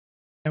here,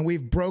 and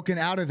we've broken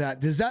out of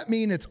that. Does that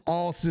mean it's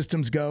all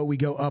systems go? We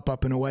go up,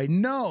 up, and away?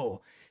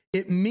 No.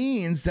 It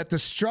means that the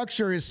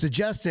structure is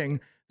suggesting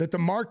that the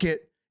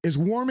market is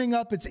warming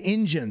up its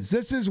engines.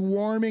 This is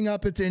warming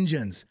up its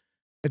engines.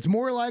 It's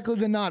more likely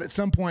than not at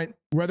some point,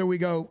 whether we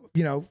go,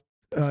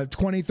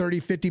 20, 30,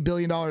 $50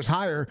 billion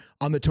higher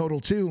on the total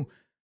too,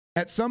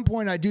 at some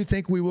point, I do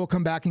think we will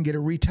come back and get a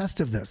retest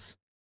of this,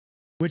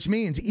 which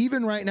means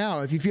even right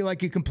now, if you feel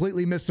like you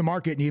completely missed the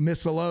market and you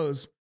missed the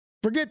lows,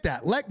 forget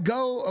that. Let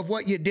go of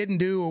what you didn't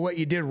do or what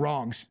you did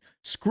wrong.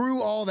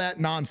 Screw all that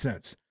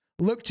nonsense.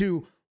 Look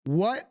to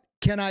what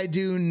can I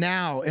do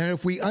now? And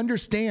if we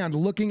understand,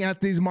 looking at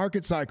these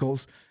market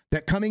cycles,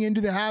 that coming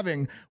into the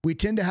halving, we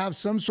tend to have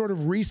some sort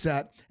of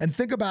reset. And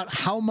think about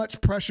how much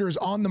pressure is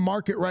on the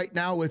market right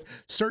now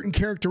with certain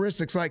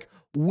characteristics, like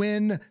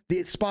when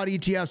the spot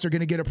ETFs are going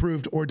to get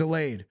approved or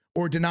delayed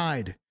or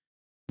denied.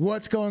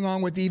 What's going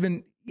on with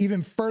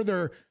even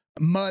further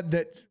mud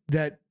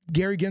that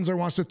Gary Gensler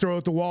wants to throw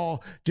at the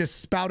wall, just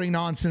spouting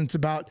nonsense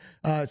about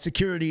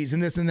securities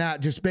and this and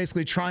that, just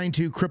basically trying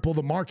to cripple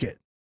the market.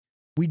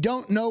 We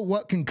don't know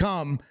what can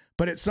come,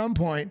 but at some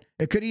point,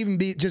 it could even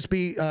be just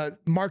be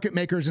market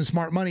makers and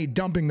smart money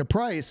dumping the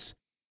price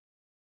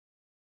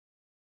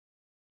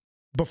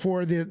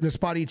before the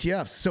spot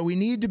ETFs. So we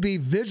need to be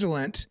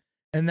vigilant,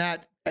 and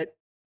that at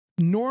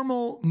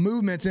normal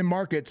movements in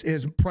markets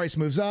is price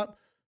moves up,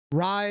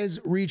 rise,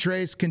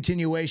 retrace,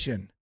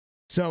 continuation.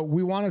 So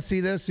we want to see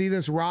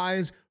this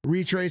rise,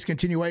 retrace,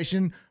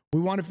 continuation.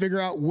 We want to figure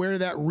out where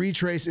that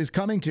retrace is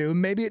coming to.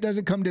 Maybe it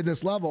doesn't come to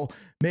this level.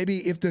 Maybe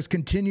if this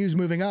continues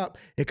moving up,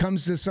 it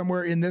comes to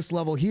somewhere in this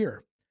level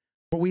here.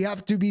 But we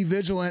have to be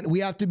vigilant. We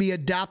have to be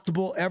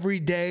adaptable every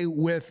day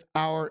with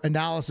our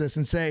analysis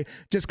and say,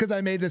 just because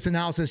I made this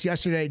analysis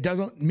yesterday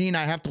doesn't mean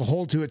I have to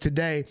hold to it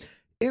today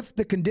if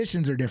the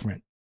conditions are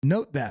different.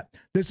 Note that.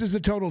 This is a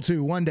total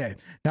 2 one day.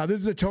 Now, this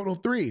is a total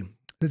 3.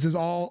 This is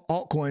all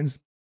altcoins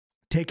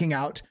taking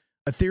out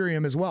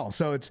Ethereum as well.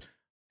 So it's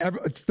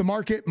the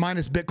market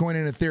minus Bitcoin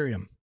and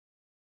Ethereum.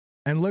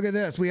 And look at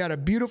this. We had a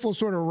beautiful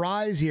sort of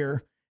rise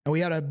here, and we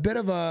had a bit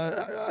of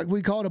a,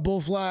 we call it a bull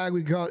flag.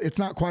 It's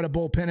not quite a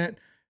bull pennant.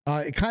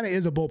 It kind of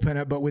is a bull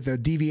pennant, but with a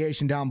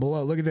deviation down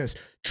below. Look at this,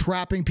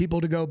 trapping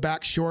people to go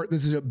back short.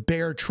 This is a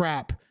bear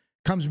trap.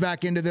 Comes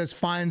back into this,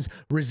 finds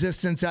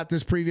resistance at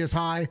this previous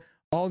high,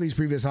 all these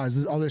previous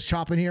highs, all this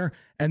chopping here,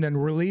 and then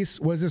release.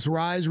 Was this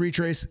rise,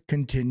 retrace,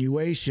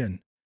 continuation?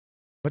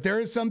 But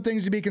there is some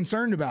things to be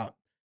concerned about.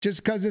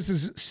 Just because this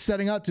is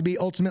setting up to be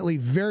ultimately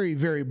very,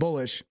 very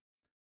bullish,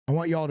 I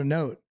want y'all to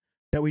note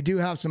that we do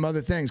have some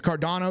other things.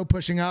 Cardano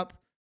pushing up,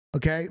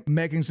 okay,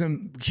 making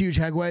some huge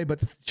headway, but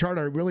the chart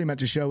I really meant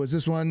to show is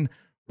this one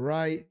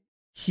right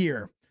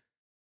here.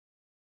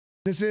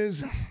 This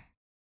is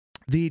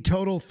the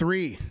total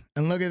 3.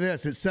 And look at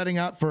this, it's setting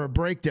up for a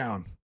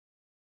breakdown.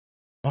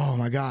 Oh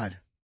my God.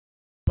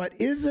 But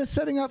is this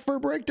setting up for a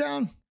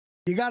breakdown?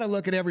 You got to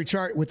look at every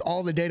chart with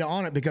all the data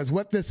on it, because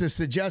what this is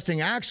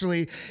suggesting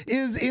actually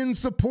is in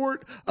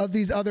support of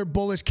these other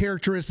bullish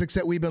characteristics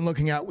that we've been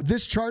looking at.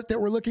 This chart that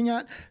we're looking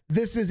at,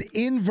 this is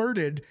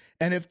inverted.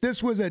 And if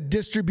this was a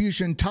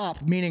distribution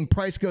top, meaning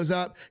price goes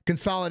up,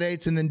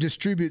 consolidates, and then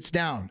distributes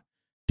down,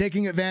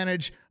 taking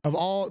advantage of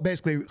all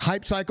basically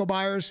hype cycle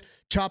buyers,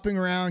 chopping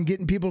around,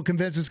 getting people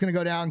convinced it's going to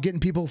go down, getting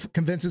people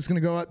convinced it's going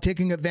to go up,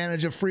 taking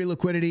advantage of free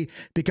liquidity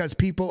because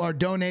people are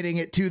donating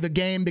it to the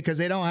game because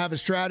they don't have a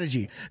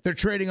strategy. They're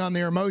trading on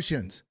their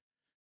emotions.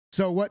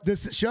 So what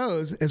this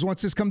shows is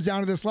once this comes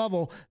down to this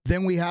level,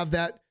 then we have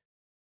that.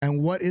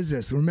 And what is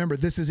this? Remember,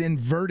 this is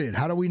inverted.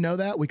 How do we know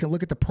that? We can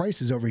look at the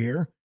prices over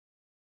here.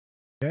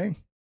 Okay.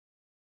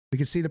 We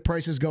can see the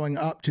prices going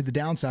up to the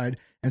downside.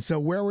 And so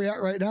where we're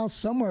at right now,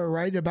 somewhere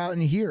right about in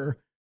here.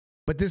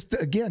 But this,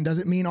 again,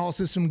 doesn't mean all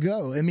systems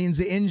go. It means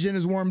the engine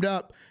is warmed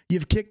up.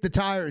 You've kicked the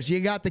tires. You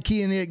got the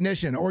key in the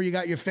ignition, or you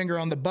got your finger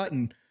on the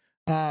button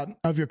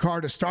of your car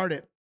to start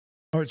it,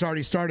 or it's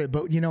already started.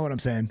 But you know what I'm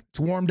saying. It's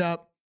warmed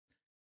up.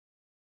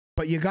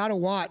 But you got to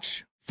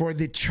watch for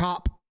the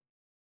chop,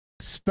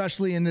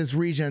 especially in this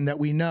region that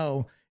we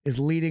know is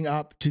leading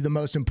up to the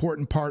most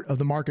important part of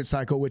the market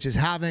cycle, which is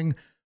halving,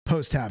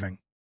 post-halving.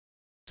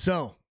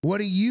 So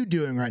what are you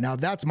doing right now?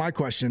 That's my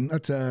question.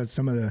 That's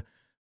some of the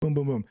boom,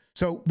 boom, boom.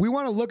 So we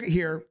want to look at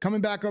here,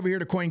 coming back over here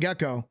to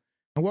CoinGecko.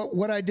 And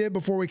what I did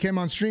before we came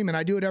on stream, and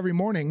I do it every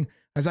morning,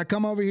 as I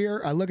come over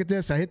here, I look at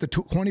this, I hit the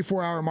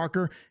 24-hour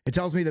marker. It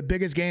tells me the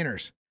biggest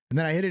gainers. And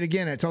then I hit it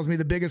again. And it tells me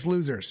the biggest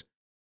losers,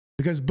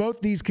 because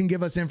both these can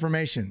give us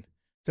information.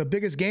 So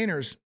biggest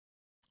gainers,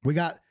 we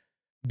got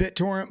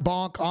BitTorrent,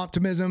 Bonk,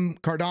 Optimism,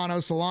 Cardano,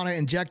 Solana,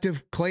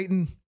 Injective,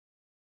 Clayton.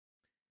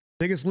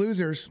 Biggest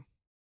losers,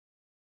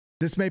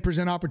 this may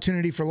present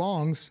opportunity for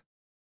longs.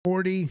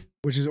 ORDI,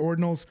 which is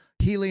ordinals,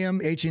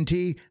 Helium,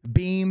 HNT,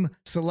 Beam,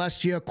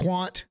 Celestia,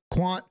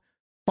 Quant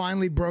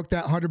finally broke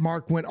that 100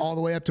 mark, went all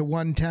the way up to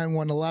 110,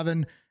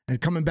 111, and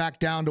coming back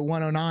down to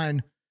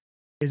 109.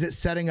 Is it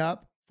setting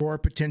up for a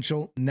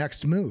potential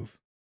next move?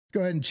 Let's go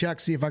ahead and check,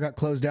 see if I got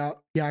closed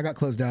out. Yeah, I got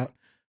closed out.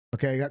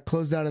 Okay, I got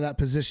closed out of that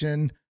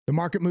position. The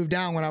market moved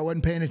down when I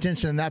wasn't paying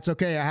attention, and that's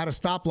okay. I had a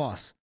stop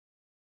loss.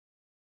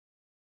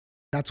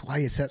 That's why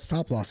you set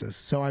stop losses.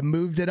 So I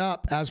moved it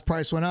up as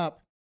price went up.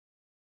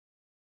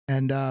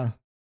 And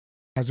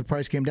as the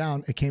price came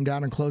down, it came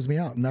down and closed me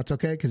out. And that's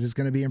okay, because it's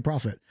going to be in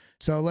profit.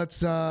 So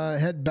let's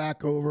head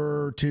back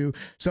over to,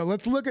 so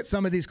let's look at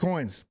some of these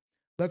coins.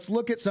 Let's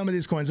look at some of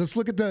these coins. Let's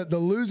look at the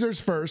losers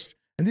first.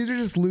 And these are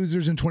just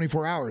losers in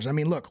 24 hours. I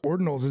mean, look,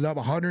 Ordinals is up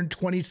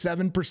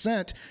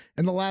 127%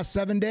 in the last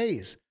 7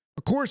 days.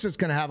 Of course, it's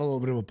going to have a little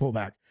bit of a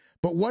pullback.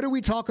 But what did we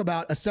talk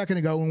about a second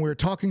ago when we were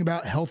talking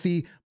about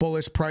healthy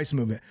bullish price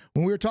movement?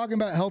 When we were talking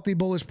about healthy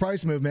bullish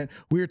price movement,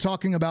 we were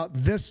talking about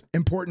this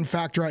important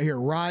factor right here,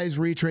 rise,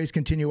 retrace,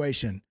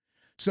 continuation.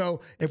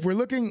 So if we're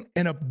looking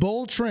in a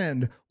bull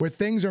trend where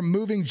things are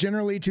moving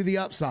generally to the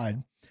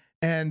upside,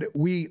 and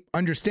we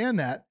understand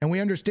that, and we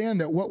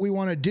understand that what we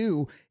want to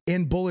do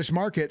in bullish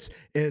markets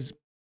is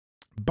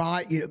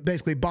buy,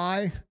 basically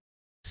buy,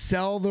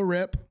 sell the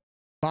rip,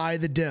 buy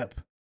the dip,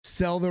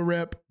 sell the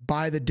rip,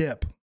 buy the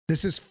dip.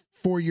 This is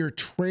for your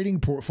trading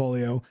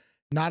portfolio,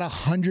 not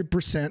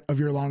 100% of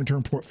your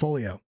long-term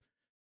portfolio.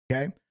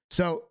 Okay.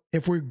 So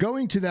if we're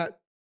going to that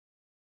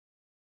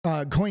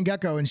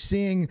CoinGecko and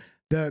seeing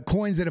the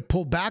coins that have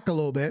pulled back a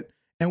little bit,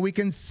 and we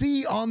can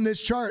see on this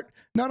chart,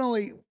 not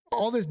only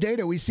all this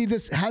data, we see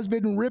this has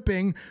been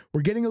ripping.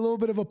 We're getting a little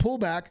bit of a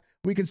pullback.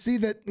 We can see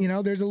that, you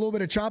know, there's a little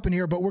bit of chop in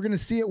here, but we're going to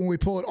see it when we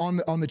pull it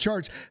on the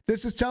charts.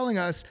 This is telling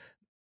us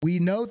we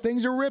know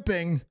things are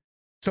ripping.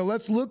 So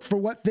let's look for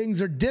what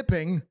things are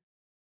dipping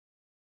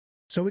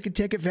so we can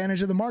take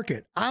advantage of the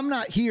market. I'm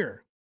not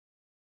here.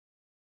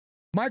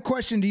 My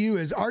question to you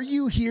is, are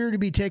you here to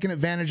be taken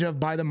advantage of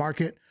by the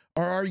market?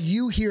 Or are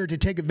you here to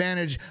take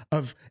advantage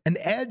of an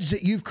edge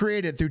that you've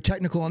created through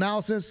technical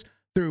analysis,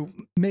 through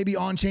maybe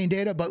on-chain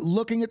data, but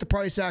looking at the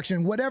price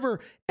action, whatever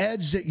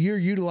edge that you're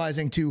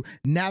utilizing to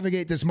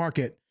navigate this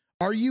market?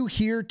 Are you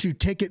here to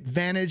take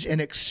advantage and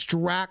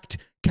extract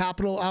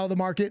capital out of the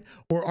market?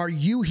 Or are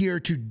you here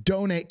to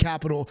donate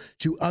capital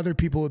to other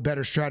people with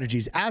better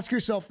strategies? Ask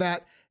yourself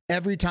that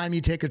every time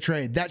you take a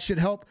trade. That should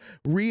help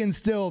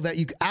reinstill that.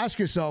 You ask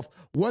yourself,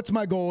 what's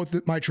my goal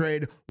with my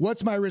trade?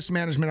 What's my risk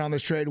management on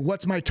this trade?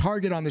 What's my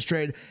target on this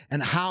trade?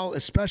 And how,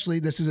 especially,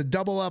 this is a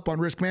double up on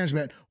risk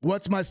management.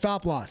 What's my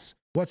stop loss?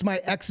 What's my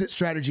exit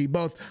strategy,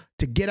 both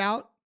to get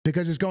out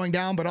because it's going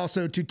down, but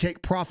also to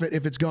take profit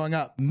if it's going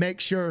up?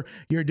 Make sure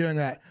you're doing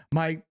that.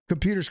 My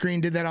computer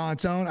screen did that on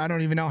its own. I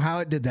don't even know how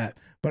it did that,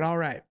 but all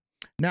right.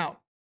 Now,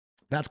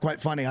 that's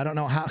quite funny. I don't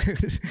know how.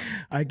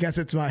 I guess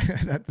it's my,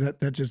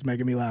 that's just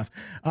making me laugh.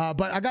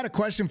 But I got a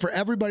question for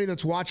everybody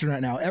that's watching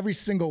right now. Every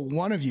single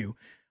one of you,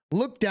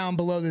 look down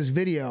below this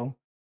video.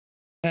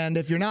 And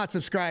if you're not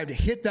subscribed,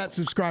 hit that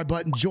subscribe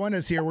button. Join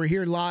us here. We're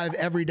here live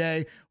every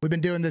day. We've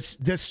been doing this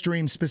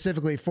stream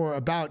specifically for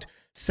about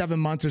 7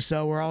 months or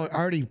so. We're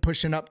already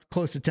pushing up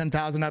close to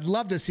 10,000. I'd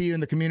love to see you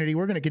in the community.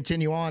 We're going to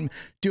continue on,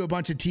 do a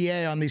bunch of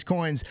TA on these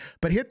coins,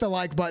 but hit the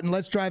like button.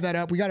 Let's drive that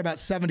up. We got about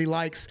 70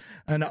 likes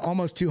and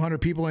almost 200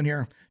 people in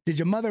here. Did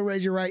your mother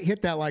raise your right?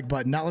 Hit that like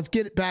button. Now let's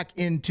get it back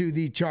into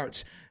the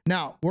charts.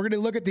 Now we're going to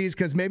look at these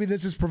because maybe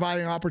this is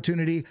providing an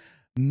opportunity.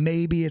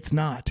 Maybe it's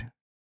not.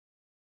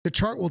 The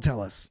chart will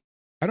tell us.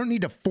 I don't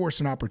need to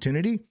force an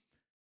opportunity.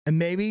 And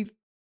maybe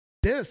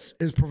this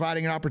is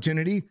providing an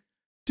opportunity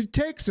to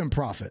take some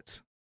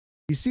profits.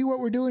 You see what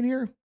we're doing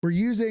here? We're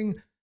using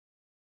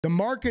the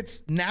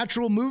market's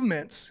natural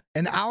movements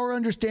and our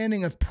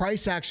understanding of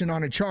price action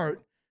on a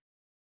chart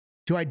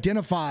to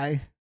identify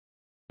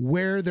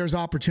where there's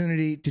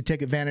opportunity to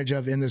take advantage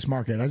of in this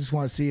market. I just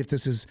want to see if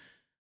this is,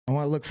 I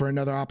want to look for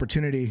another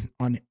opportunity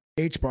on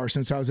H-bar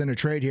since I was in a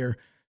trade here.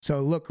 So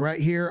look right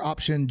here,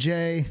 option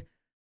J,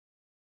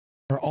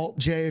 or Alt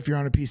J if you're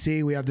on a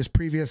PC, we have this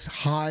previous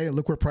high.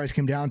 Look where price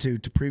came down to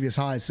previous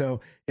highs. So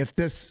if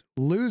this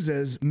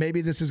loses, maybe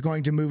this is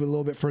going to move a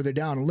little bit further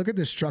down. And look at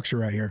this structure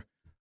right here.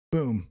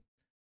 Boom.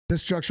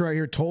 This structure right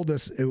here told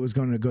us it was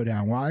going to go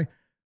down. Why?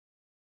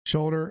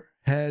 Shoulder,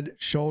 head,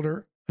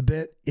 shoulder a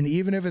bit. And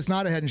even if it's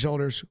not a head and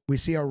shoulders, we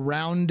see a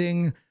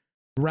rounding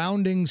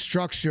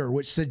structure,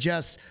 which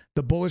suggests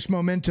the bullish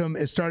momentum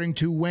is starting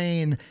to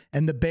wane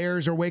and the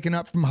bears are waking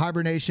up from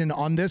hibernation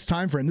on this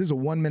time frame. This is a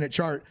 1 minute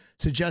chart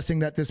suggesting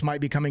that this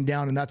might be coming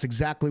down, and that's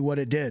exactly what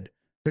it did.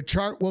 The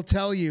chart will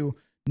tell you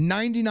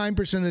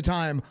 99% of the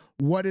time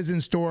what is in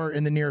store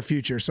in the near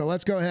future. So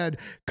let's go ahead,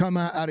 come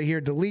out of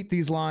here, delete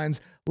these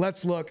lines.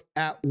 Let's look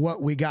at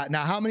what we got.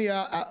 Now, how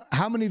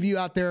many of you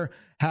out there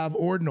have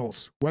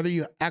ordinals, whether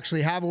you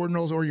actually have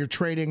ordinals or you're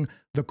trading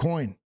the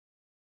coin?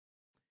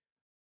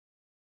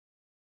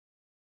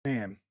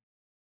 Man,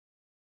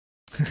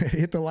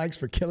 hit the likes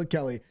for Killer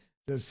Kelly,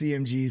 the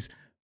CMG's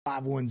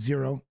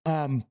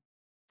 510.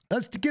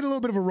 Let's get a little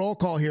bit of a roll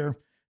call here.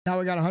 Now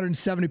we got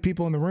 170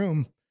 people in the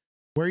room.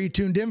 Where are you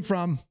tuned in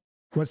from?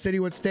 What city,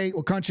 what state,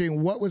 what country?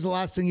 And what was the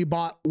last thing you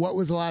bought? What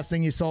was the last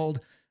thing you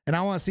sold? And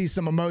I want to see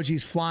some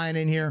emojis flying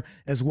in here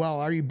as well.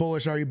 Are you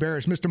bullish? Are you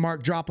bearish? Mr.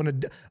 Mark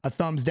dropping a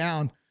thumbs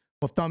down.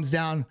 Well, thumbs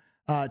down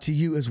to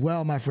you as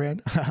well, my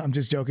friend. I'm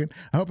just joking.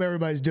 I hope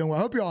everybody's doing well.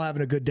 I hope you're all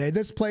having a good day.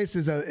 This place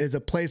is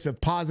a place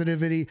of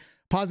positivity,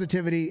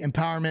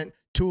 empowerment,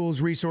 tools,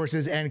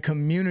 resources, and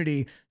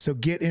community. So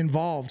get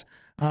involved.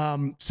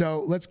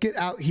 So let's get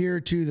out here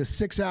to the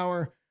 6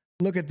 hour.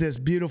 Look at this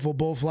beautiful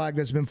bull flag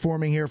that's been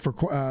forming here for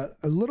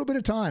a little bit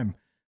of time.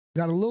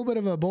 Got a little bit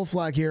of a bull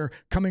flag here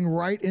coming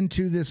right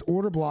into this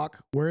order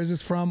block. Where is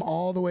this from?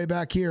 All the way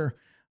back here.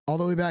 All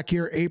the way back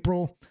here,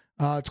 April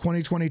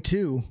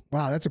 2022.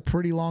 Wow, that's a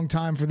pretty long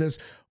time for this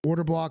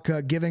order block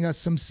giving us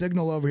some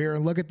signal over here.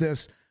 And look at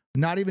this.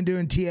 Not even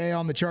doing TA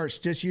on the charts,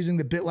 just using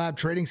the BitLab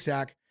trading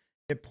stack.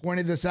 It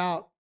pointed this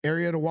out.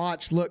 Area to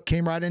watch. Look,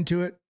 came right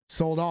into it,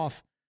 sold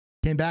off.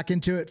 Came back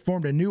into it,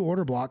 formed a new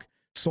order block.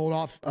 sold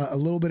off a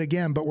little bit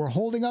again, but we're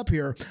holding up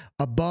here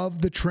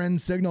above the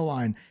trend signal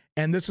line.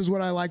 And this is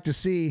what I like to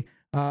see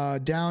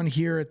down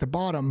here at the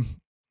bottom.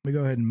 Let me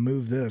go ahead and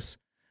move this.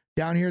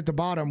 Down here at the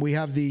bottom, we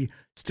have the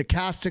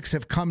stochastics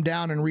have come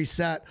down and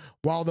reset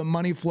while the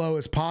money flow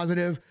is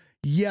positive.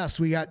 Yes,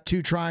 we got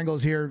two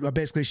triangles here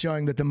basically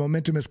showing that the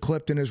momentum is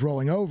clipped and is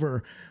rolling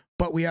over.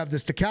 But we have the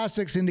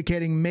stochastics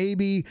indicating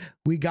maybe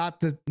we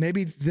got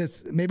maybe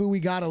we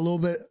got a little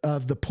bit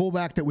of the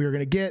pullback that we were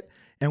going to get,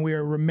 and we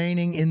are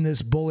remaining in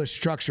this bullish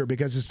structure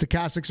because the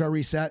stochastics are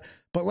reset.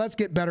 But let's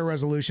get better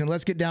resolution.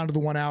 Let's get down to the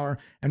 1 hour,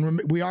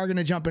 and we are going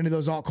to jump into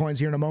those altcoins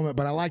here in a moment.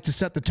 But I like to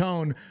set the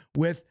tone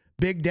with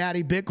Big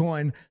Daddy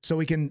Bitcoin so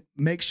we can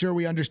make sure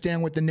we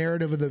understand what the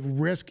narrative of the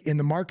risk in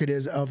the market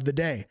is of the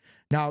day.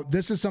 Now,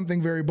 this is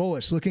something very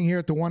bullish. Looking here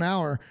at the 1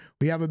 hour,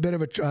 we have a bit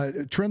of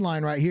a trend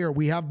line right here.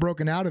 We have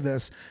broken out of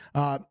this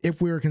if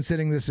we were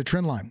considering this a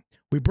trend line.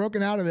 We've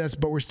broken out of this,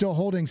 but we're still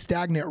holding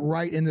stagnant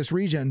right in this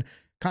region,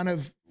 kind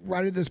of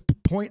right at this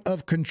point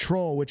of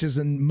control, which is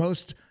the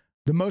most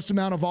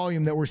amount of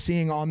volume that we're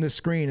seeing on this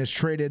screen is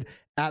traded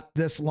at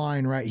this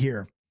line right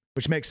here,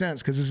 which makes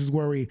sense because this is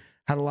where we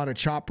had a lot of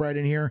chop right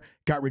in here,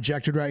 got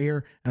rejected right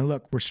here. And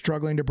look, we're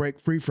struggling to break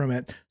free from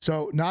it.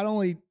 So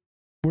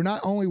we're not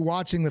only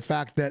watching the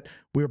fact that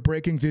we're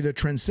breaking through the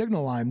trend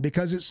signal line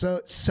because it's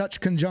such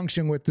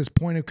conjunction with this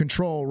point of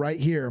control right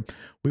here.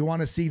 We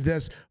want to see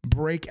this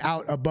break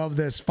out above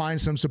this, find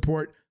some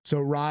support.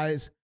 So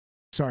rise,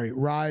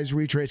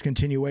 retrace,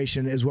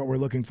 continuation is what we're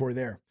looking for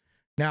there.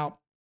 Now,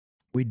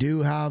 we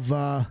do have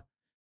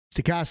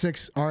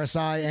stochastics,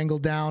 RSI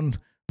angled down,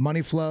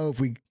 money flow.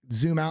 If we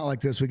zoom out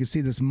like this, we can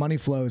see this money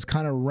flow is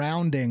kind of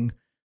rounding,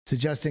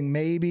 suggesting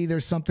maybe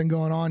there's something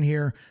going on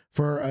here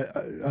for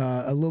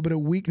a little bit of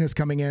weakness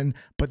coming in,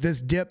 but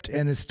this dipped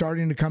and is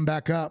starting to come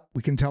back up.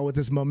 We can tell with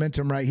this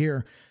momentum right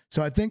here.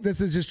 So I think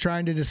this is just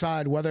trying to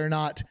decide whether or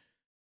not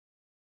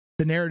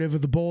the narrative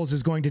of the bulls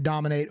is going to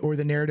dominate or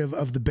the narrative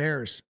of the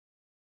bears.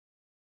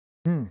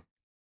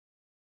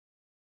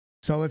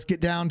 So let's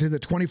get down to the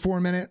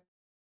 24-minute.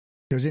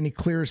 There's any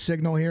clear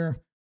signal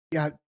here?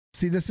 Yeah,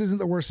 see, this isn't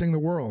the worst thing in the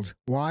world.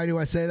 Why do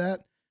I say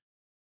that?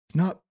 It's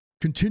not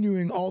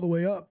continuing all the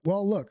way up.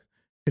 Well, look,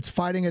 it's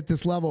fighting at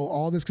this level,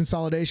 all this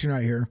consolidation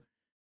right here.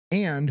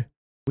 And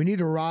we need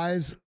to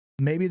rise,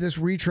 maybe this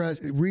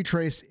retrace,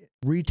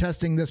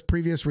 retesting this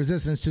previous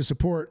resistance to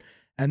support,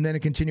 and then a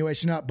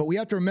continuation up. But we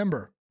have to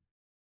remember,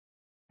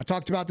 I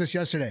talked about this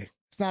yesterday.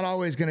 It's not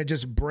always going to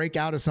just break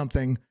out of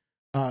something,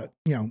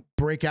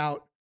 break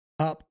out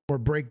up or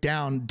break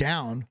down.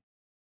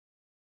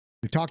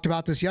 We talked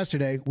about this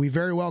yesterday. We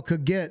very well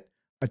could get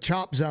a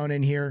chop zone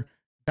in here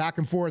back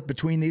and forth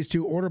between these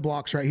two order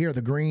blocks right here,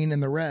 the green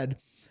and the red.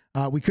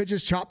 We could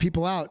just chop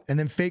people out and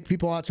then fake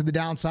people out to the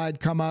downside,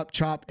 come up,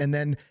 chop, and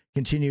then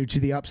continue to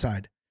the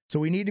upside. So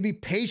we need to be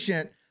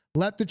patient.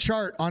 Let the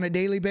chart on a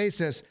daily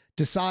basis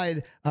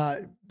decide,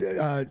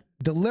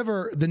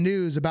 deliver the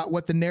news about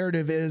what the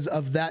narrative is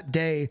of that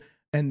day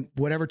and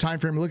whatever time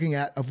frame you're looking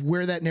at of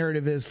where that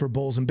narrative is for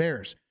bulls and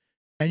bears.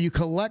 And you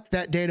collect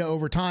that data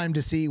over time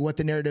to see what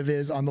the narrative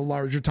is on the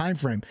larger time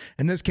frame.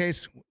 In this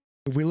case,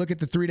 if we look at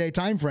the 3-day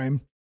time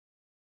frame,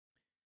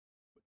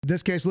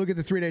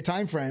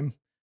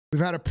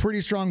 we've had a pretty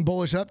strong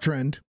bullish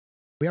uptrend.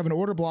 We have an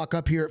order block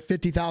up here at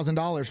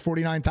 $50,000,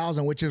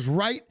 49,000, which is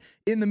right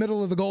in the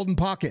middle of the golden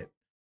pocket,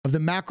 of the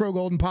macro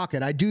golden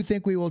pocket. I do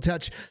think we will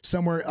touch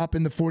somewhere up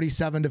in the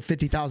 $47,000 to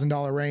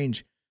 $50,000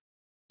 range.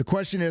 The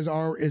question is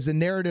the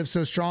narrative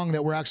so strong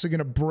that we're actually going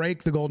to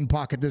break the golden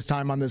pocket this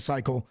time on this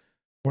cycle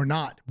or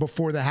not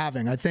before the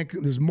halving? I think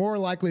there's more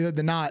likelihood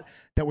than not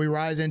that we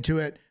rise into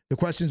it. The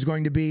question is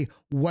going to be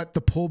what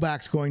the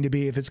pullback's going to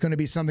be. If it's going to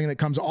be something that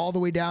comes all the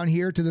way down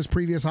here to this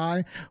previous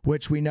high,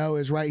 which we know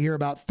is right here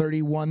about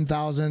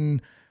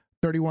 $31,600,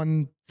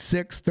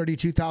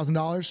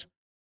 $32,000,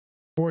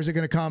 or is it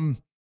going to come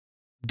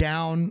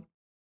down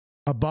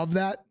above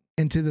that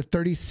into the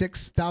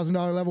 $36,000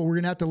 level? We're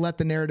going to have to let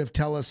the narrative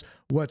tell us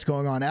what's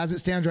going on. As it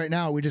stands right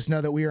now, we just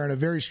know that we are in a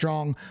very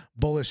strong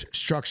bullish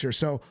structure.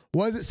 So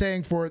what is it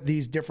saying for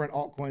these different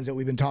altcoins that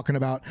we've been talking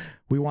about?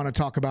 We want to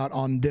talk about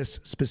on this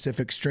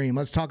specific stream.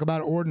 Let's talk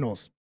about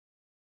ordinals.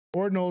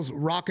 Ordinals,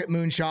 rocket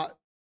moonshot.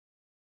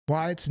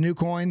 Why? It's a new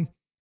coin.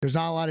 There's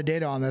not a lot of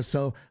data on this.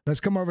 So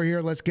let's come over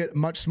here. Let's get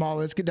much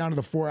smaller. Let's get down to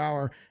the 4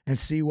 hour and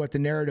see what the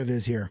narrative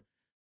is here.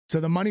 So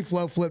the money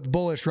flow flipped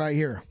bullish right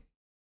here.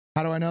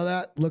 How do I know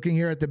that? Looking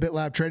here at the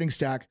BitLab trading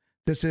stack,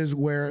 this is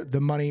where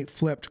the money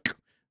flipped.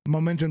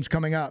 Momentum's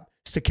coming up.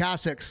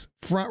 Stochastics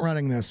front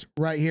running this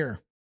right here.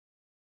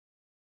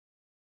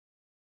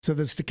 So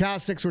the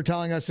stochastics were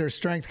telling us there's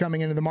strength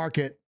coming into the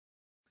market.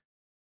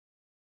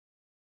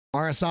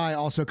 RSI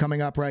also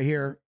coming up right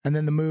here. And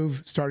then the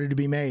move started to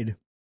be made.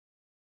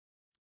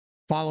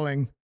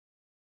 Following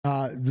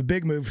the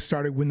big move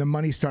started when the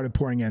money started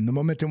pouring in. The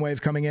momentum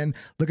wave coming in.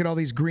 Look at all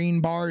these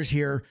green bars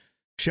here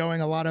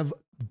showing a lot of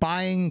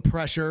buying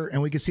pressure,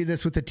 and we can see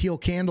this with the teal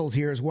candles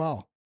here as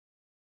well.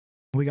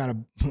 We got a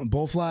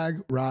bull flag,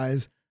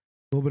 rise,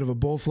 little bit of a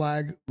bull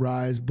flag,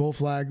 rise, bull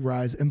flag,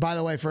 rise. And by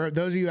the way, for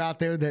those of you out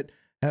there that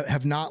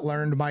have not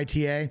learned my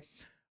TA,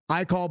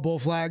 I call bull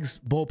flags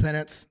bull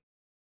pennants.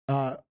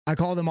 I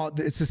call them all,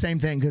 it's the same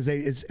thing because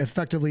it's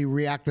effectively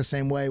react the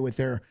same way with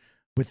their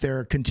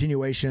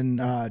continuation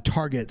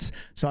targets.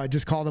 So I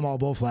just call them all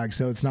bull flags.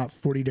 So it's not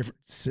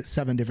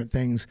 7 different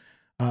things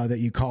that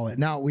you call it.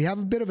 Now we have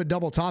a bit of a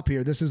double top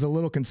here. This is a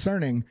little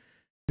concerning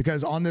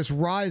because on this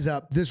rise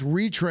up, this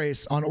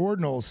retrace on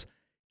ordinals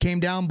came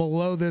down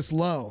below this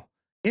low.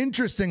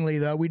 Interestingly,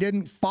 though, we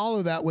didn't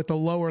follow that with the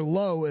lower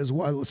low as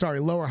well. Sorry,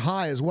 lower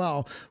high as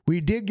well. We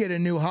did get a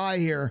new high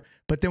here,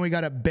 but then we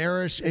got a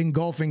bearish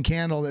engulfing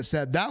candle that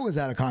said that was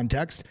out of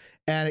context,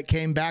 and it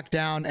came back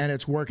down, and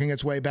it's working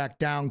its way back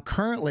down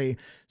currently.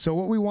 So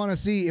what we want to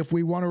see, if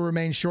we want to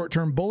remain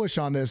short-term bullish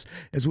on this,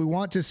 is we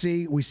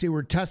see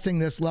we're testing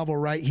this level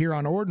right here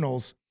on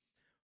ordinals.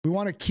 We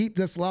want to keep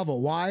this level.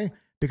 Why?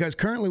 Because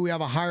currently we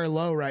have a higher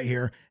low right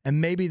here,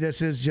 and maybe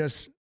this is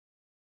just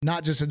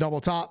not just a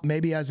double top.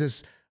 Maybe as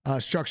this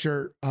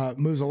structure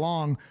moves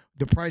along,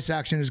 the price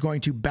action is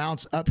going to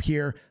bounce up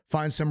here,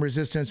 find some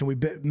resistance, and we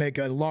make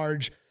a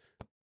large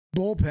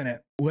bull pennant,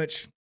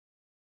 which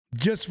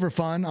just for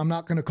fun, I'm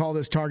not going to call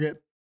this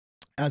target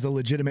as a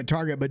legitimate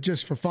target, but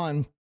just for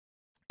fun,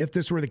 if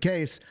this were the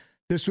case,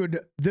 this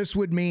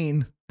would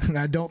mean, and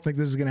I don't think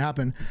this is going to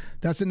happen,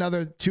 that's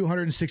another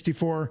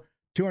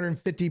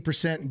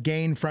 250%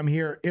 gain from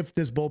here if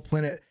this bull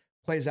pennant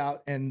plays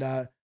out and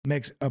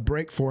makes a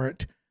break for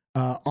it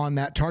on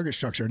that target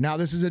structure. Now,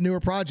 this is a newer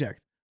project,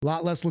 a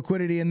lot less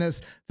liquidity in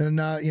this than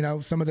you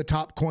know, some of the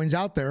top coins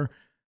out there,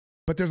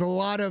 but there's a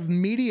lot of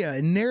media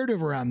and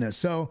narrative around this.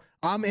 So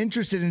I'm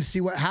interested in to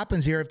see what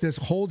happens here if this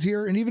holds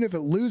here, and even if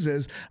it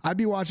loses, I'd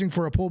be watching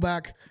for a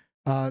pullback,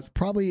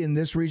 probably in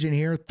this region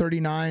here,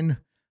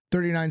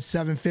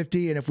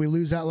 39,750, and if we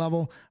lose that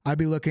level, I'd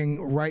be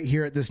looking right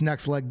here at this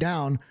next leg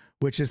down,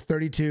 which is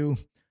 32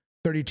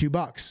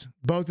 bucks.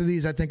 Both of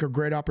these I think are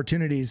great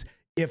opportunities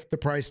if the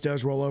price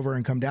does roll over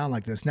and come down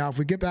like this. Now, if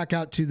we get back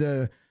out to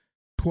the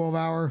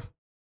 12-hour,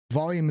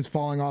 volume is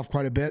falling off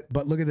quite a bit,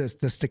 but look at this,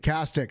 the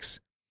stochastics.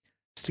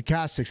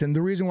 And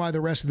the reason why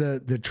the rest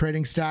of the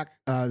trading stack,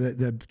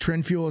 the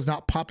trend fuel is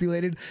not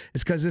populated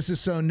is because this is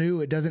so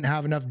new, it doesn't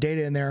have enough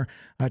data in there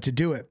to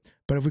do it.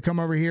 But if we come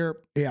over here,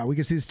 yeah, we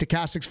can see the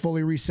stochastics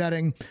fully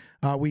resetting.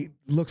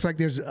 Looks like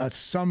there's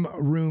some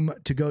room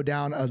to go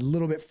down a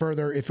little bit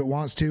further if it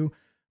wants to.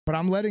 But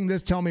I'm letting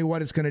this tell me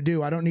what it's going to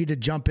do. I don't need to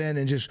jump in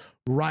and just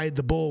ride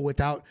the bull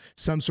without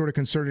some sort of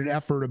concerted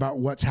effort about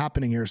what's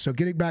happening here. So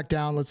getting back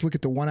down, let's look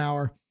at the 1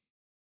 hour.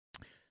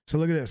 So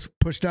look at this,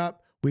 pushed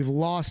up. We've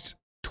lost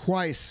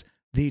twice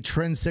the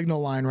trend signal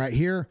line right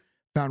here.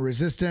 Found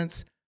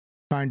resistance,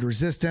 find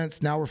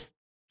resistance. Now we're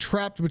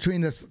trapped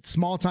between this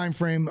small time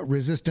frame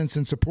resistance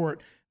and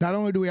support. Not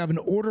only do we have an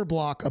order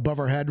block above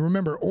our head,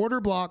 remember,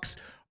 order blocks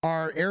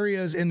are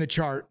areas in the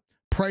chart,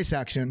 price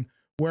action,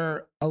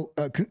 where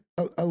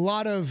a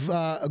lot of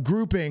a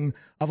grouping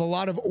of a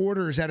lot of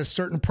orders at a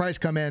certain price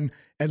come in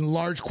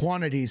large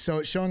quantities. So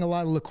it's showing a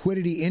lot of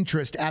liquidity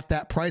interest at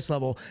that price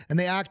level. And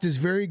they act as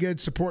very good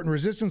support and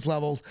resistance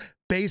levels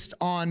based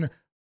on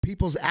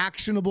people's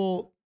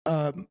actionable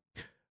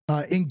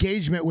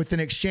engagement with an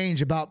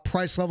exchange about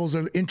price levels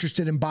they're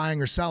interested in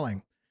buying or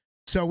selling.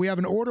 So we have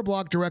an order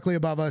block directly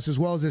above us, as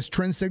well as this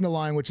trend signal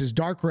line, which is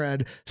dark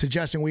red,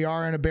 suggesting we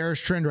are in a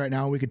bearish trend right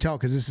now. And we could tell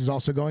because this is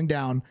also going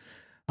down.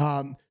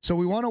 So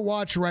we want to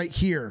watch right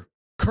here.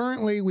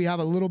 Currently, we have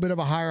a little bit of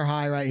a higher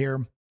high right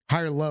here,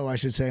 higher low, I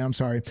should say. I'm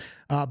sorry.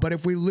 But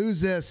if we lose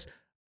this,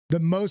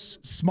 the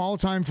most small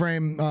time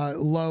frame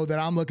low that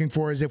I'm looking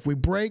for is if we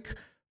break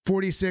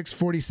 46,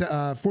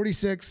 45,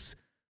 46,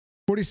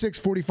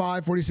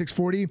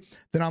 40,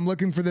 then I'm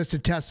looking for this to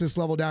test this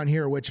level down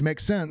here, which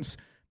makes sense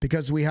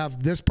because we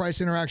have this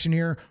price interaction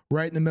here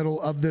right in the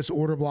middle of this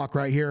order block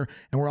right here.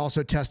 And we're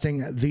also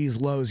testing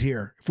these lows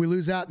here. If we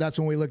lose that, that's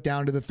when we look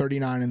down to the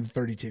 39 and the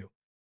 32.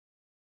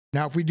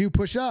 Now, if we do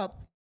push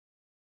up,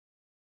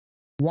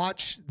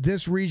 watch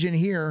this region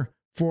here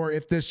for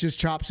if this just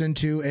chops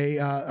into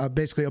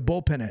basically a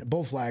bull pennant,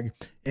 bull flag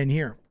in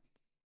here.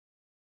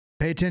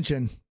 Pay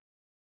attention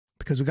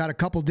because we got a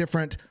couple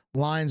different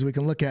lines we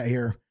can look at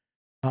here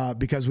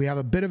because we have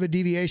a bit of a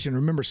deviation.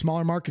 Remember,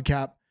 smaller market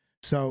cap.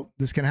 So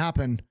this can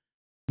happen.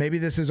 Maybe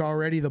this is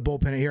already the bull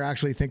pennant here. I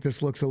actually think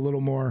this looks a little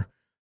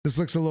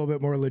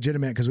bit more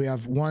legitimate because we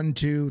have 1,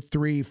 2,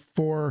 3,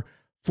 4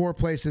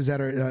 places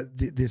that are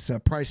this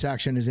price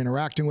action is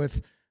interacting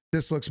with.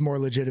 This looks more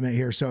legitimate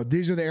here. So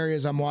these are the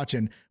areas I'm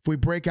watching. If we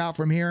break out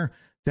from here,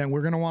 then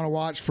we're going to want to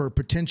watch for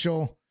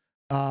potential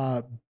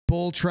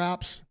bull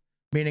traps.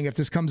 Meaning if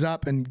this comes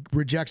up and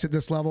rejects at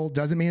this level,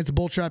 doesn't mean it's a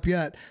bull trap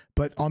yet,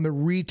 but on the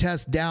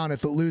retest down,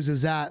 if it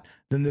loses that,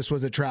 then this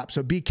was a trap.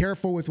 So be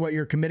careful with what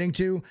you're committing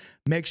to.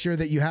 Make sure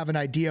that you have an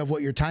idea of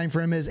what your time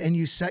frame is and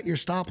you set your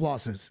stop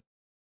losses.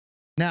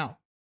 Now,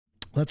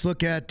 let's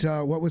look at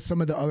what was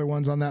some of the other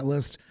ones on that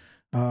list.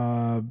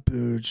 Ordinals.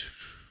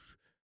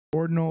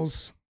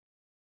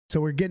 So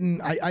we're getting,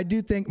 I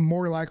do think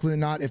more likely than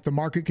not, if the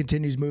market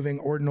continues moving,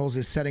 ordinals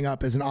is setting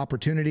up as an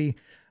opportunity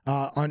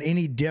on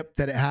any dip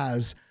that it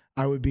has.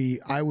 I would be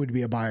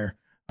a buyer.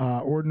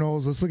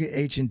 Ordinals, let's look at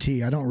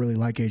HNT. I don't really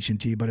like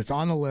HNT, but it's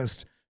on the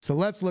list. So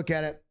let's look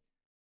at it.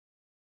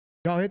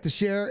 Y'all hit the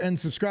share and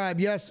subscribe.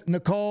 Yes,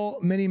 Nicole,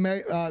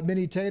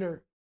 Minis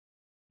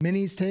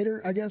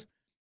Tater, I guess.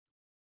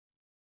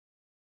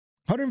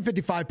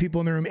 155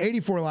 people in the room,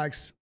 84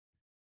 likes.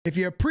 If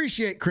you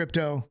appreciate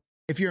crypto,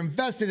 if you're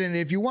invested in it,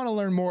 if you want to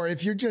learn more,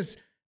 if you're just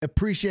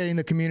appreciating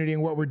the community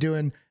and what we're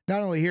doing,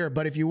 not only here,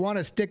 but if you want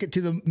to stick it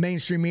to the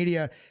mainstream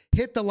media,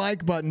 hit the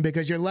like button,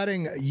 because you're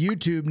letting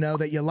YouTube know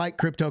that you like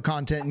crypto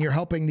content and you're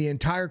helping the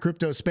entire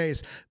crypto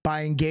space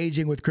by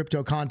engaging with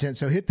crypto content.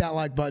 So hit that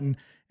like button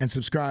and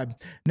subscribe.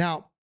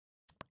 Now,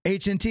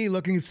 HNT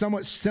looking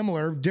somewhat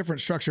similar,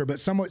 different structure, but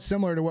somewhat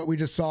similar to what we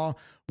just saw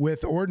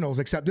with ordinals,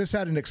 except this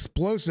had an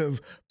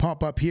explosive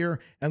pump up here.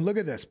 And look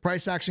at this.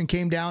 Price action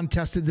came down,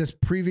 tested this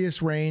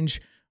previous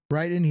range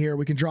right in here.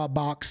 We can draw a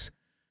box.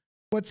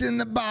 What's in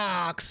the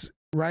box?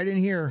 Right in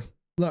here.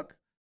 Look,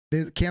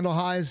 the candle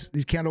highs,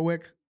 these candle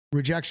wick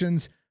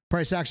rejections.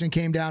 Price action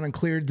came down and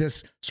cleared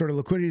this sort of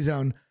liquidity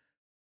zone.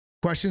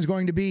 Question's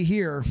going to be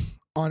here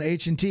on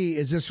HNT.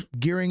 Is this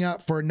gearing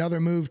up for another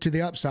move to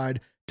the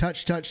upside?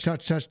 Touch, touch,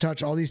 touch, touch,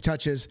 touch, all these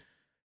touches.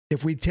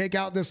 If we take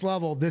out this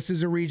level, this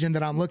is a region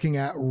that I'm looking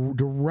at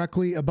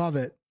directly above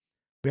it.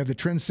 We have the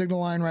trend signal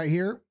line right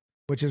here,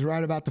 which is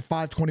right about the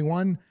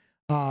 521.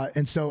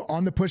 And so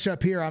on the push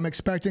up here, I'm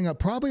expecting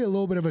probably a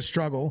little bit of a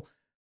struggle,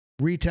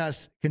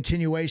 retest,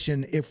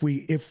 continuation if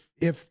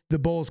the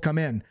bulls come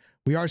in.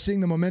 We are seeing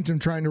the momentum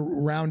trying to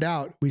round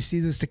out. We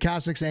see the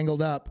stochastics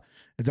angled up,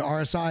 the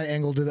RSI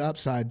angled to the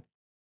upside.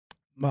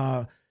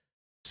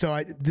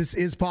 So this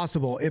is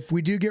possible. If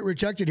we do get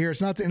rejected here,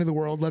 it's not the end of the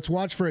world. Let's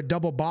watch for a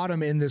double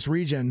bottom in this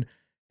region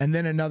and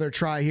then another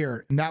try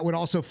here. And that would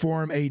also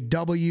form a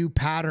W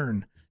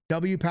pattern.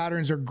 W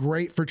patterns are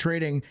great for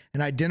trading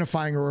and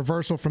identifying a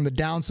reversal from the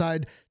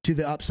downside to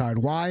the upside.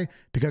 Why?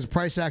 Because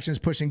price action is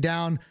pushing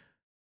down.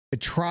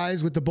 It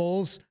tries with the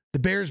bulls. The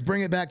bears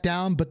bring it back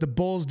down, but the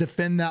bulls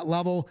defend that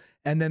level.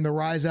 And then the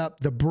rise up,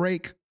 the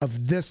break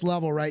of this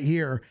level right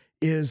here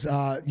is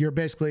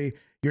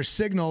your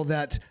signal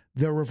that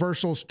the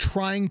reversal's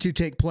trying to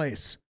take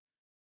place.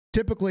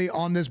 Typically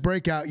on this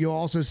breakout, you'll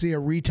also see a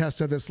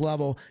retest of this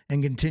level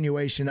and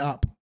continuation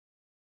up.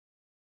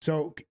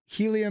 So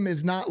helium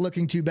is not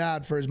looking too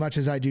bad for as much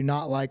as I do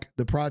not like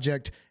the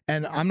project.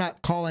 And I'm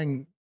not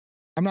talking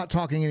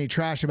any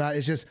trash about it.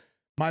 It's just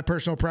my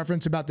personal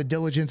preference about the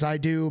diligence I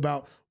do,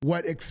 about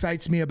what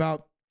excites me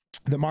about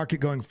the market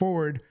going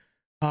forward.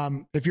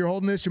 If you're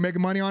holding this, you're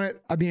making money on it.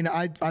 I mean,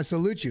 I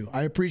salute you.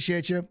 I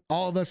appreciate you.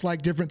 All of us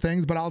like different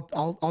things, but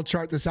I'll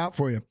chart this out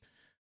for you.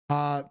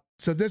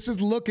 So this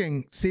is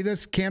looking, see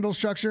this candle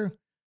structure,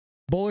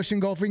 bullish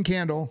engulfing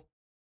candle,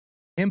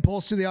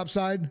 impulse to the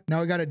upside.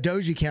 Now we got a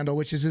doji candle,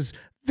 which is this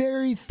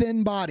very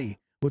thin body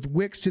with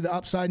wicks to the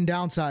upside and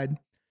downside,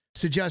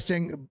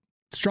 suggesting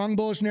strong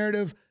bullish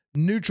narrative,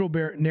 neutral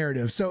bear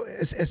narrative. So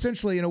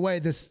essentially, in a way,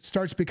 this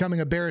starts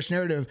becoming a bearish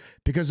narrative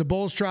because the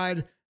bulls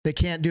tried, they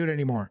can't do it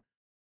anymore.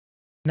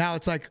 Now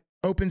it's like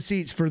open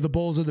seats for the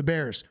bulls or the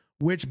bears.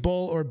 Which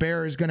bull or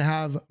bear is going to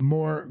have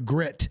more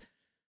grit?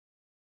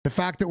 The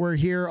fact that we're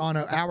here on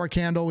an hour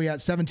candle, we got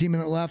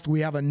 17-minute left. We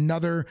have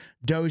another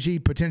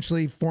doji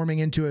potentially forming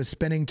into a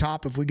spinning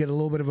top if we get a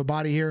little bit of a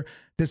body here.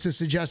 This is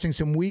suggesting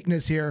some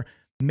weakness here,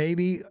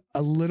 maybe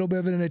a little bit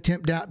of an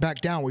attempt back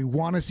down. We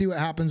want to see what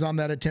happens on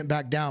that attempt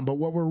back down. But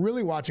what we're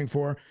really watching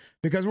for,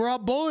 because we're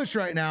up bullish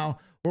right now,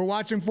 we're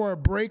watching for a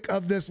break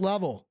of this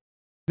level.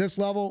 This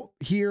level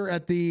here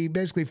at the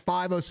basically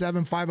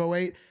 507,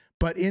 508,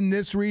 but in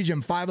this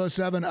region,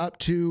 507 up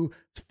to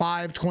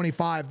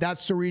 525,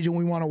 that's the region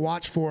we want to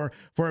watch for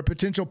a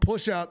potential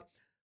push up,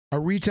 a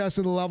retest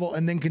of the level,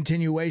 and then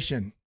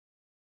continuation.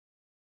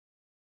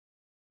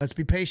 Let's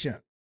be patient.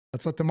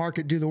 Let's let the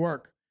market do the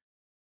work.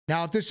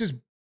 Now, if this just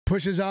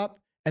pushes up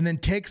and then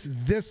takes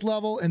this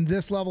level and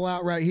this level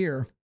out right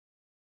here,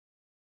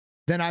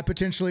 then I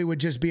potentially would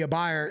just be a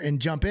buyer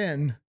and jump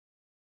in,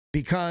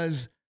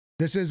 because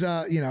this is,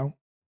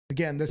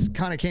 again, this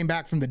kind of came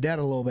back from the dead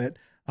a little bit.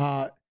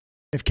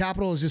 If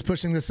capital is just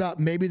pushing this up,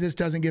 maybe this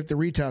doesn't get the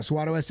retest.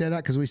 Why do I say that?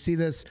 Because we see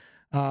this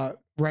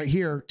right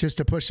here, just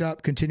to push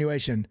up,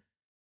 continuation.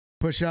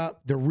 Push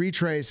up, the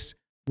retrace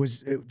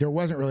there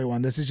wasn't really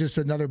one. This is just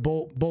another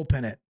bull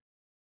pennant.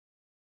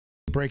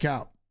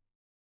 Breakout.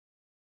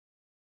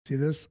 See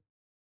this?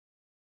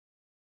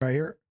 Right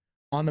here?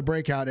 On the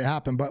breakout, it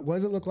happened. But what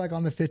does it look like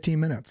on the 15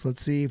 minutes?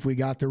 Let's see if we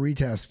got the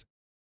retest.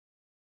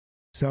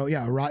 So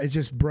yeah, it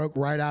just broke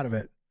right out of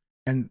it.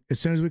 And as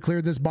soon as we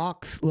cleared this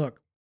box,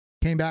 look,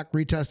 came back,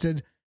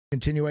 retested,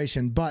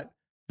 continuation, but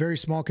very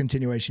small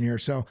continuation here.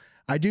 So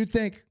I do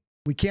think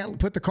we can't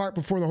put the cart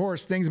before the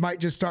horse. Things might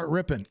just start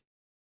ripping.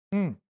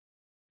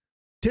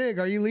 Tig,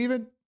 are you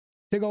leaving?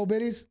 Tig old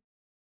biddies?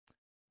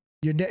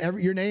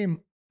 Your name,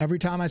 every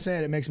time I say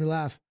it, it makes me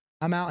laugh.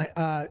 I'm out.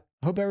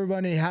 Hope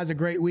everybody has a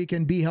great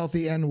weekend. Be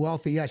healthy and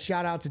wealthy. Yeah,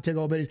 shout out to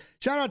Tiggle Bitties.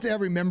 Shout out to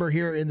every member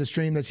here in the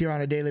stream that's here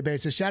on a daily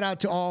basis. Shout out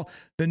to all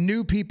the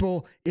new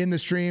people in the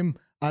stream.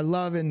 I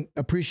love and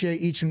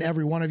appreciate each and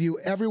every one of you.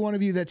 Every one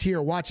of you that's here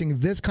watching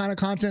this kind of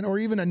content or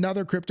even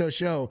another crypto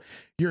show,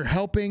 you're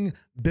helping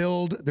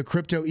build the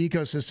crypto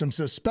ecosystem.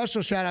 So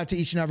special shout out to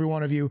each and every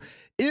one of you.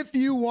 If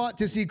you want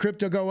to see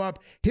crypto go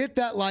up, hit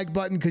that like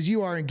button because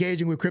you are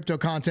engaging with crypto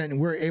content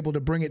and we're able to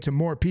bring it to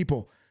more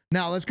people.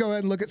 Now, let's go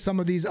ahead and look at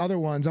some of these other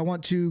ones. I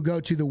want to go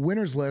to the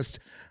winners list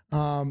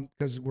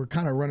because we're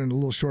kind of running a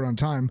little short on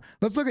time.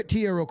 Let's look at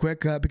TIA real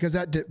quick because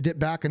that dipped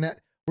back. And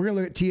that we're going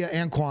to look at TIA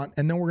and Quant,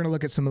 and then we're going to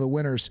look at some of the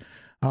winners.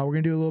 We're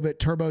going to do a little bit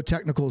turbo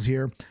technicals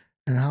here.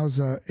 And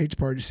how's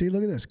H-bar? See,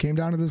 look at this. Came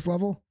down to this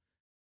level.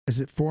 Is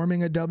it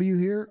forming a W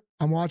here?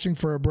 I'm watching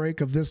for a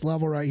break of this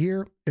level right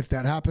here, if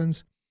that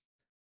happens.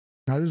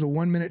 Now, this is a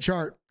 1 minute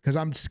chart because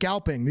I'm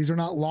scalping. These are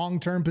not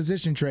long-term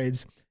position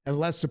trades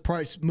unless the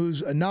price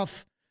moves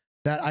enough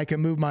that I can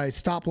move my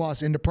stop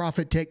loss into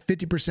profit, take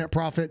 50%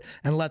 profit,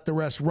 and let the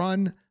rest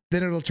run.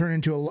 Then it'll turn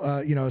into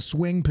a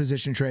swing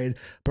position trade.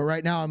 But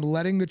right now, I'm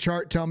letting the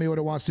chart tell me what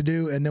it wants to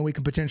do, and then we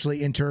can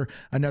potentially enter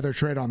another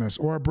trade on this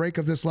or a break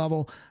of this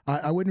level.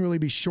 I wouldn't really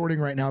be shorting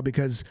right now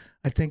because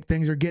I think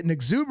things are getting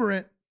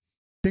exuberant.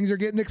 Things are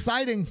getting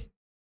exciting.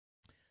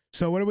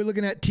 So what are we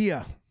looking at?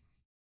 TIA.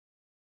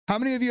 How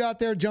many of you out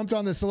there jumped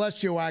on the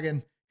Celestial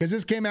wagon? Because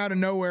this came out of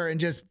nowhere and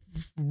just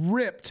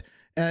ripped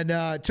and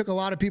took a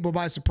lot of people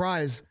by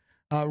surprise.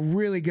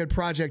 Really good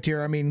project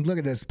here. I mean, look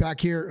at this. Back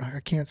here, I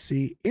can't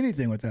see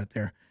anything with that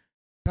there.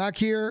 Back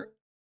here,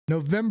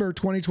 November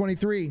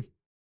 2023.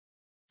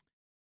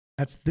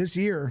 That's this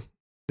year.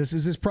 This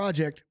is this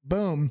project.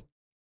 Boom.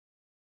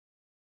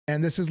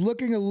 And this is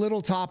looking a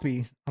little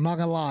toppy. I'm not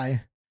going to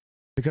lie.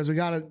 Because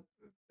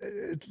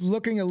it's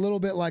looking a little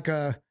bit like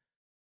a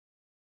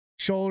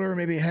shoulder,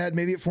 maybe a head,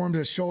 maybe it forms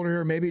a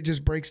shoulder, maybe it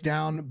just breaks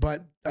down.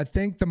 But I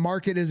think the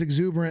market is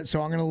exuberant,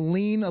 so I'm going to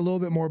lean a little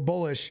bit more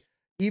bullish.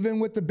 Even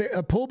with a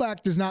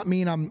pullback does not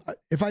mean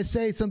if I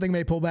say something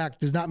may pull back,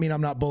 does not mean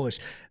I'm not bullish.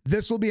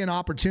 This will be an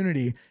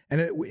opportunity.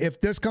 And if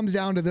this comes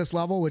down to this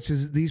level, which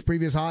is these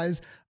previous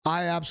highs,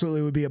 I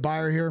absolutely would be a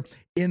buyer here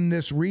in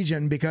this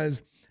region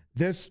because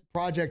this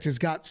project has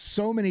got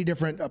so many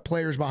different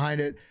players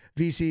behind it,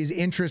 VCs,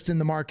 interest in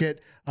the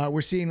market. We're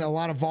seeing a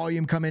lot of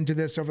volume come into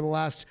this over the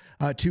last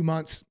 2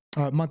 months,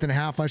 month and a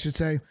half, I should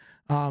say.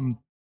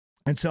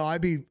 And so I'd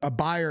be a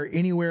buyer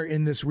anywhere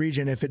in this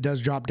region if it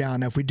does drop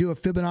down. Now, if we do a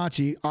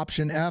Fibonacci,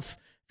 option F,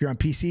 if you're on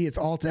PC, it's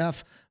Alt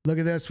F. Look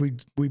at this.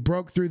 We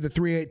broke through the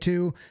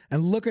 382.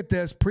 And look at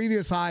this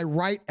previous high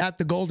right at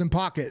the golden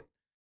pocket.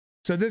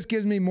 So this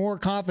gives me more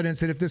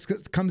confidence that if this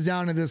comes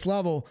down to this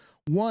level,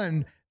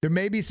 one, there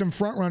may be some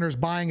front runners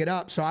buying it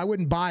up. So I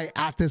wouldn't buy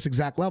at this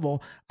exact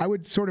level. I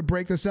would sort of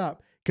break this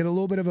up, get a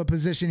little bit of a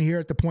position here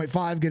at the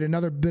 0.5, get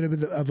another bit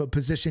of a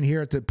position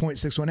here at the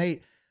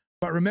 0.618.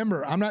 But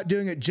remember, I'm not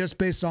doing it just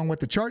based on what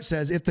the chart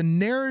says. If the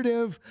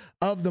narrative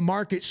of the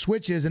market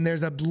switches and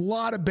there's a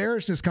lot of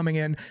bearishness coming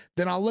in,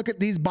 then I'll look at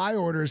these buy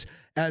orders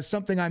as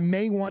something I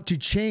may want to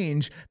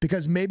change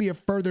because maybe a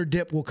further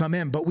dip will come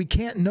in. But we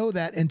can't know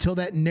that until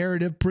that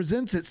narrative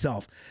presents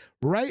itself.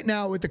 Right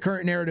now, with the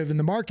current narrative in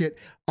the market,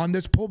 on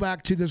this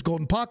pullback to this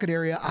golden pocket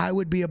area, I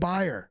would be a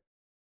buyer.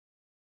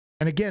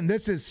 And again,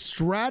 this is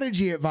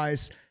strategy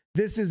advice.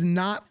 This is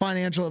not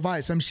financial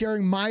advice. I'm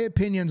sharing my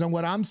opinions on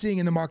what I'm seeing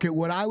in the market,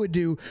 what I would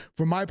do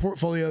for my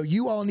portfolio.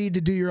 You all need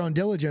to do your own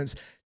diligence.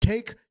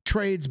 Take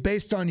trades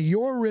based on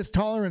your risk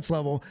tolerance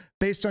level,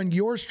 based on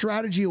your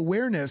strategy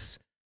awareness,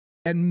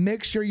 and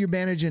make sure you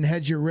manage and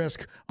hedge your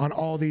risk on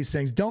all these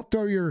things. Don't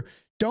throw your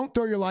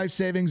life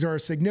savings or a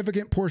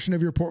significant portion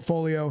of your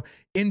portfolio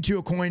into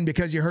a coin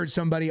because you heard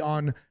somebody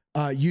on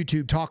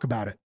YouTube talk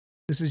about it.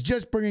 This is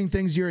just bringing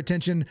things to your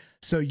attention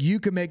so you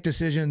can make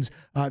decisions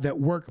that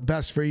work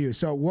best for you.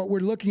 So what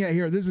we're looking at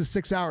here, this is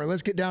 6 hour.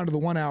 Let's get down to the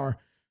 1 hour.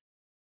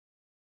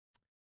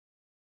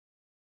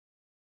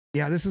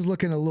 Yeah, this is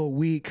looking a little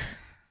weak.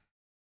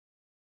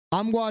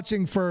 I'm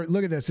watching for,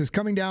 look at this. It's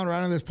coming down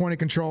right on this point of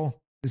control,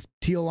 this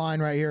teal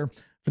line right here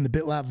from the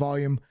BitLab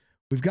volume.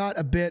 We've got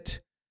a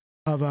bit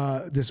of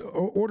this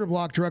order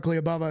block directly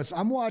above us.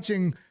 I'm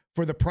watching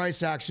for the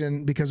price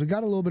action because we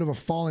got a little bit of a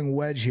falling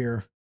wedge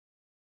here.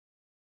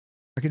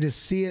 I can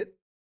just see it.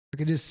 I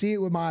can just see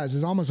it with my eyes.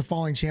 It's almost a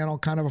falling channel,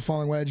 kind of a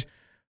falling wedge.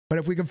 But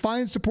if we can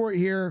find support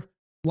here,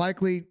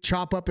 likely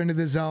chop up into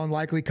the zone,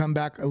 likely come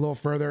back a little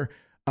further.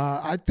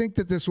 I think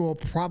that this will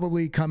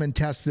probably come and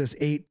test this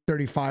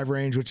 835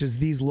 range, which is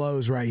these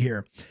lows right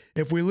here.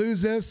 If we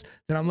lose this,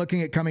 then I'm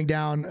looking at coming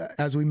down,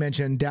 as we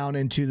mentioned, down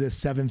into this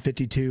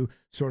 752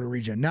 sort of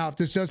region. Now, if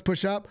this does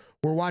push up,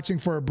 we're watching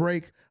for a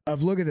break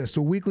of, look at this,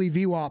 the weekly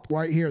VWAP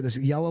right here, this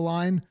yellow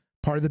line,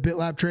 part of the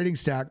BitLab trading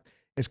stack,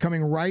 is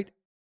coming right.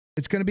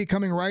 It's going to be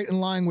coming right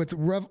in line with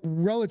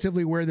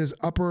relatively where this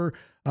upper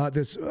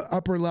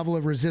level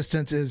of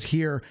resistance is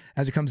here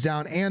as it comes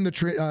down, and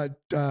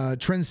the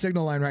trend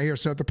signal line right here.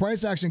 So if the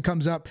price action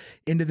comes up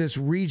into this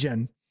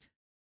region,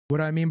 what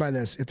do I mean by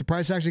this? If the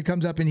price actually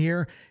comes up in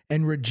here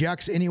and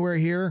rejects anywhere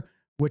here,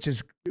 which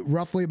is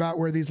roughly about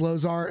where these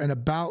lows are. And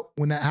about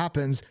when that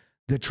happens,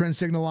 the trend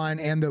signal line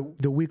and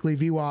the weekly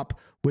VWAP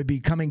would be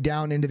coming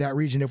down into that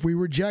region. If we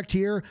reject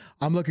here,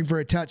 I'm looking for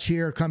a touch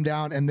here, come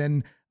down, and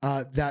then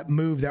that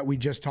move that we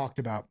just talked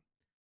about.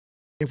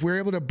 If we're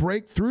able to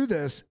break through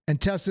this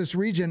and test this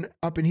region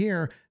up in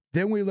here,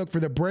 then we look for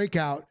the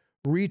breakout,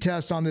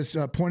 retest on this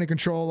point of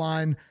control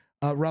line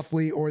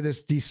roughly, or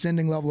this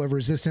descending level of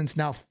resistance.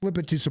 Now flip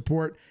it to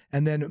support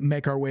and then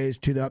make our ways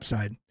to the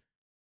upside.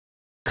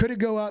 Could it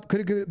go up?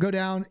 Could it go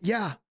down?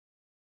 Yeah.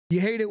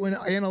 You hate it when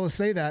analysts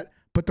say that,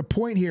 but the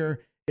point here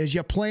is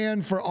you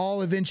plan for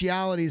all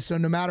eventualities, so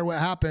no matter what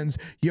happens,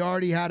 you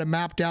already had a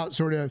mapped out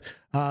sort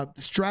of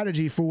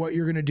strategy for what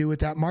you're going to do with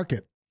that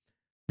market.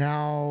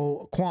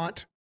 Now,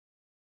 Quant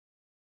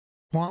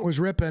was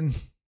ripping.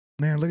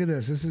 Man, look at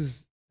this. This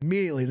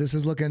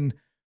is looking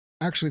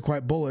actually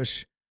quite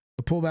bullish.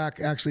 The pullback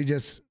actually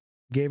just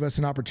gave us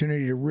an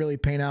opportunity to really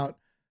paint out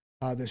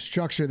the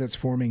structure that's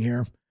forming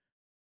here.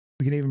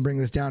 We can even bring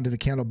this down to the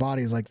candle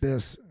bodies like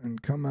this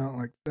and come out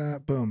like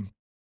that. Boom.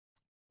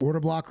 Order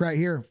block right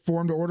here.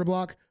 Formed order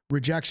block.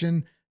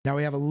 Rejection. Now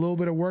we have a little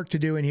bit of work to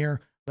do in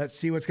here. Let's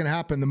see what's going to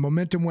happen. The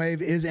momentum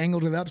wave is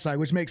angled to the upside,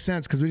 which makes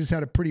sense because we just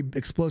had a pretty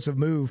explosive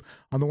move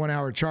on the 1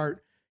 hour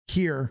chart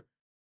here.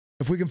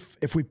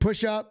 If we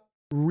push up,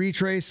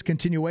 retrace,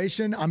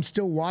 continuation, I'm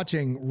still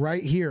watching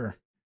right here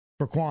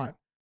for Quant.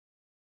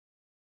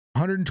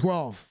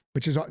 112,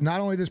 which is not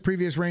only this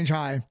previous range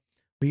high,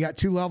 but you got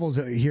two levels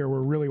here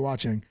we're really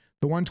watching.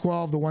 The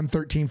 112, the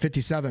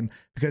 113.57,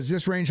 because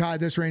this range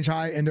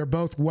high, and they're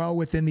both well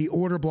within the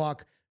order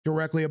block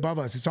directly above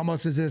us. It's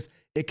almost as if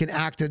it can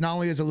act not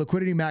only as a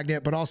liquidity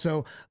magnet, but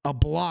also a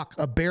block,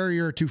 a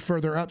barrier to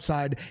further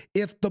upside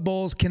if the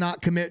bulls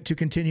cannot commit to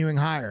continuing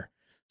higher.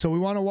 So we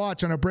want to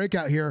watch on a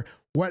breakout here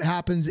what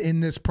happens in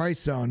this price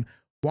zone.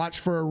 Watch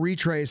for a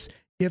retrace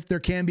if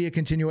there can be a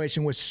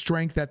continuation with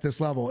strength at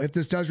this level. If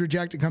this does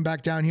reject and come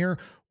back down here,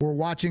 we're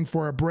watching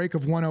for a break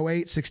of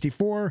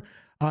 108.64.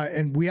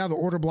 And we have an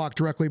order block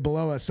directly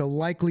below us, so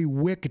likely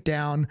wick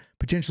down,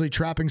 potentially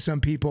trapping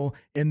some people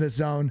in this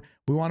zone.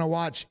 We want to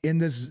watch in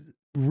this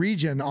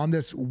region on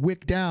this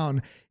wick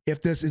down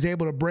if this is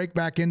able to break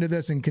back into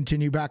this and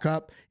continue back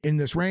up in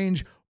this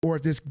range, or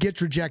if this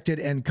gets rejected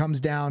and comes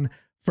down.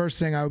 First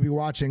thing I would be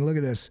watching, look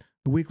at this,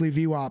 the weekly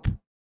VWAP.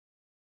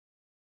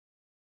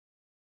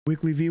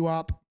 Weekly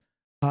VWAP,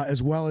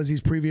 as well as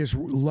these previous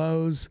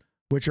lows,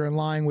 which are in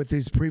line with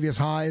these previous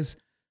highs.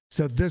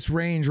 So this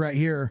range right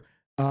here,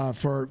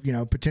 for, you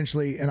know,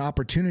 potentially an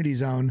opportunity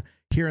zone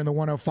here in the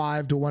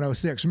 105 to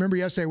 106. Remember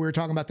yesterday we were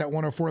talking about that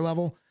 104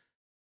 level?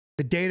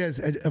 The data is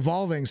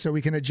evolving, so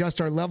we can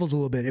adjust our levels a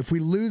little bit. If we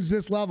lose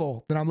this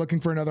level, then I'm looking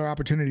for another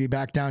opportunity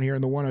back down here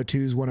in the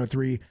 102s,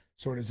 103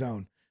 sort of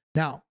zone.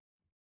 Now,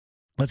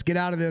 let's get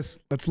out of this.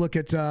 Let's look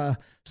at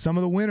some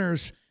of the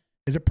winners.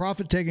 Is it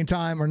profit-taking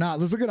time or not?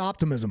 Let's look at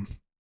optimism.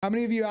 How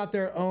many of you out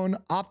there own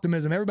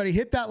optimism? Everybody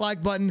hit that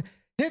like button.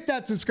 Hit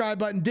that subscribe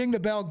button, ding the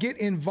bell, get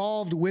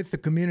involved with the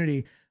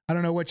community. I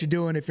don't know what you're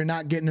doing if you're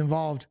not getting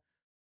involved.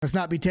 Let's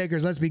not be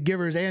takers. Let's be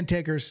givers and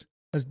takers.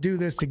 Let's do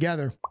this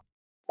together.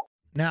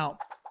 Now,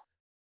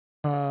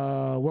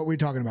 what were we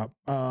talking about?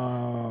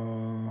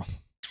 I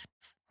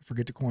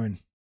forget the coin.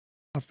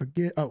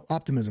 Oh,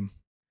 optimism.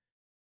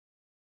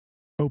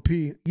 OP.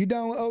 You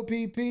down with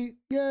OPP?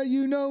 Yeah,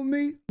 you know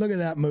me. Look at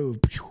that move.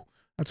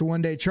 That's a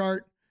one-day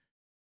chart.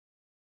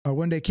 A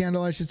one-day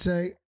candle, I should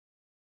say.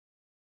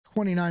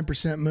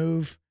 29%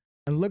 move.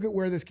 And look at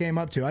where this came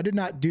up to. I did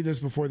not do this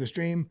before the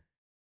stream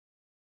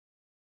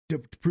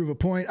to prove a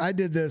point. I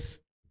did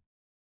this.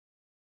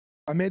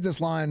 I made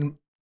this line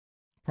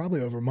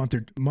probably over a month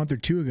or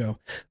two ago.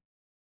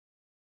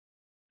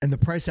 And the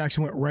price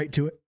action went right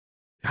to it.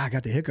 I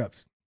got the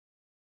hiccups.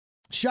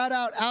 Shout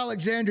out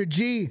Alexandra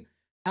G.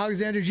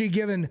 Alexandra G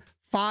giving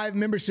 5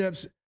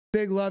 memberships.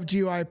 Big love to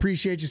you. I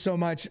appreciate you so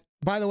much.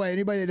 By the way,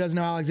 anybody that doesn't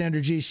know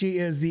Alexandra G, she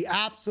is the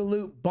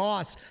absolute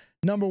boss.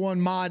 #1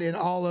 mod in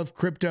all of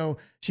crypto.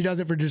 She does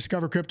it for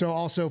Discover Crypto,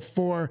 also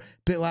for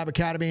BitLab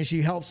Academy, and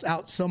she helps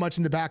out so much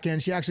in the back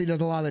end. She actually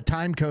does a lot of the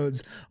time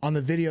codes on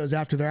the videos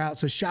after they're out.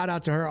 So shout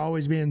out to her,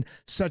 always being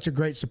such a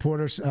great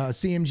supporter.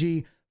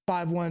 CMG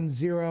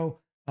 510,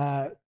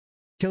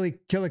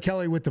 Killer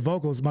Kelly with the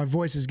vocals. My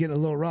voice is getting a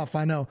little rough,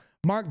 I know.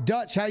 Mark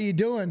Dutch, how you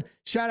doing?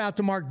 Shout out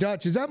to Mark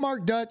Dutch. Is that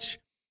Mark Dutch?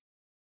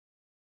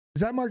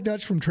 Is that Mark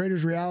Dutch from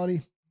Traders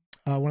Reality?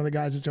 One of the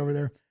guys that's over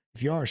there.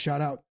 If you are, shout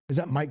out. Is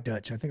that Mike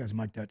Dutch? I think that's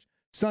Mike Dutch.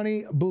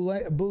 Sonny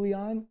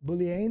Bullion,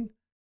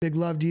 big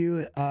love to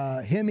you.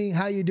 Hemi,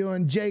 how you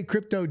doing? Jay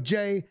Crypto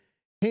J,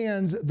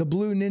 Hands, the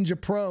Blue Ninja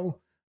Pro.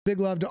 Big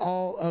love to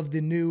all of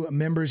the new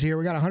members here.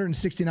 We got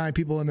 169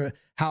 people in the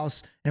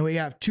house, and we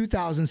have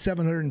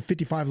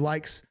 2,755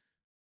 likes.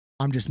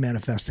 I'm just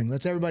manifesting.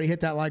 Let's everybody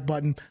hit that like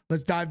button.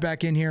 Let's dive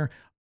back in here.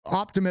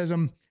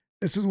 Optimism.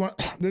 This is one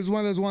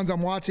of those ones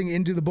I'm watching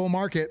into the bull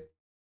market.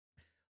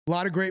 A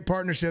lot of great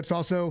partnerships.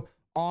 Also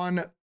on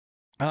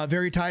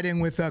very tied in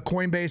with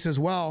Coinbase as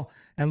well.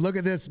 And look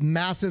at this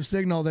massive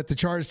signal that the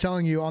chart is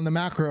telling you on the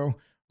macro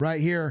right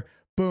here.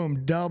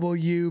 Boom,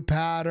 W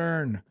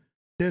pattern.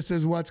 This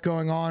is what's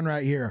going on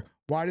right here.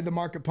 Why did the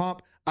market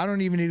pump? I don't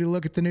even need to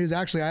look at the news.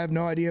 Actually, I have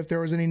no idea if there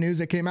was any news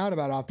that came out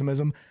about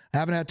optimism. I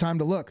haven't had time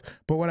to look.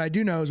 But what I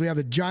do know is we have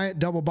a giant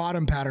double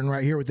bottom pattern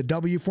right here with the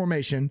W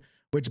formation,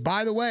 which,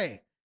 by the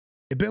way,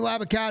 at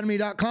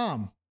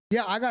bitlabacademy.com,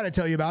 yeah, I got to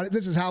tell you about it.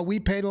 This is how we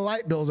pay the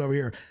light bills over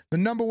here. The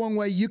 #1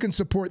 way you can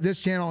support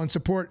this channel and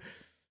support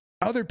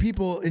other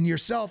people and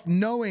yourself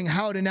knowing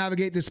how to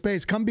navigate this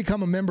space, come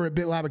become a member at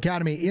BitLab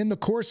Academy in the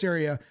course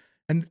area.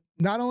 And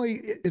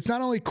it's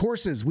not only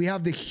courses, we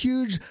have the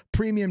huge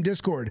premium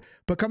Discord,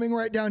 but coming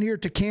right down here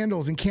to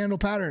candles and candle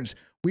patterns,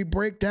 we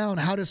break down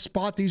how to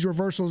spot these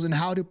reversals and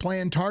how to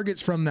plan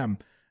targets from them.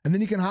 And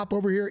then you can hop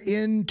over here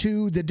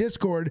into the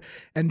Discord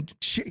and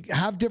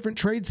have different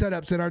trade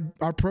setups that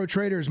our pro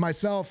traders,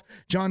 myself,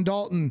 John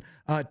Dalton,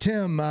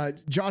 Tim,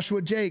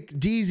 Joshua Jake,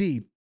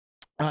 DZ,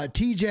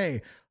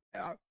 TJ,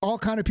 all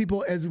kind of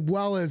people, as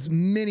well as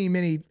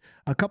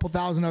a couple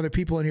thousand other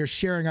people in here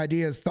sharing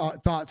ideas,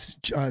 thoughts,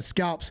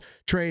 scalps,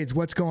 trades,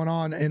 what's going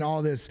on in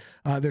all this.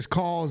 There's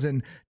calls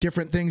and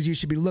different things you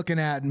should be looking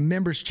at, and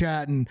members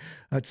chat and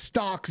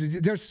stocks.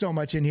 There's so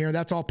much in here.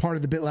 That's all part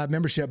of the BitLab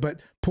membership.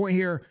 But point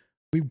here,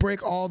 we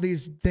break all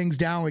these things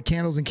down with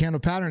candles and candle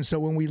patterns. So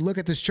when we look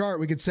at this chart,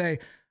 we could say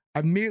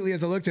immediately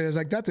as I looked at it, it's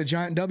like, that's a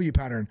giant W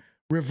pattern,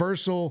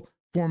 reversal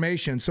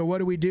formation. So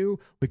what do?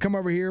 We come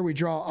over here, we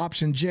draw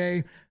option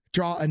J,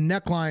 draw a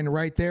neckline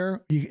right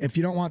there. If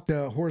you don't want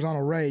the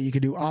horizontal ray, you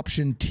could do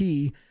option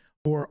T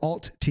or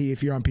alt T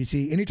if you're on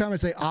PC. Anytime I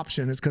say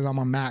option, it's because I'm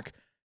on Mac.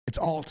 It's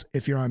alt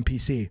if you're on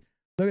PC.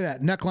 Look at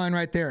that neckline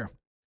right there.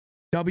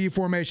 W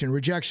formation,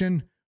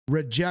 rejection,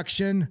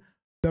 rejection,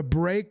 the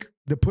break,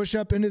 the push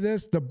up into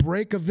this, the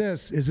break of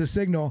this is a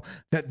signal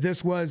that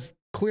this was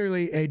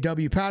clearly a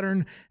W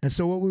pattern. And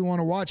so what we want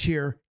to watch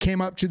here came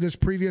up to this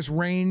previous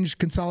range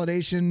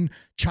consolidation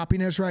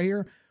choppiness right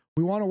here.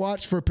 We want to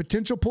watch for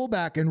potential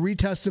pullback and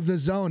retest of the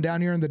zone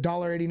down here in the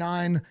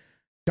 $1.89,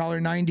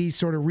 $1.90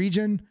 sort of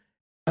region.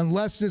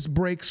 Unless this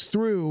breaks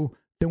through,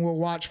 then we'll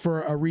watch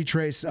for a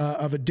retrace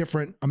of a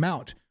different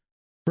amount.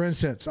 For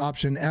instance,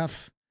 option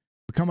F,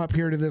 we come up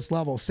here to this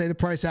level, say the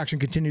price action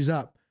continues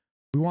up.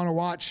 We want to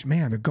watch,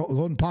 man, the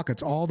golden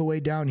pocket's all the way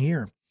down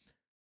here.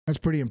 That's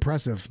pretty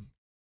impressive.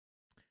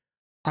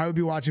 I would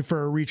be watching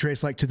for a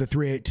retrace like to the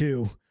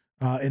 382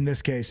 in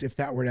this case, if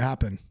that were to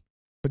happen.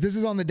 But this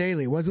is on the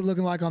daily. What's it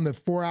looking like on the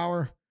 4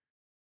 hour?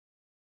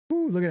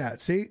 Ooh, look at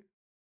that. See?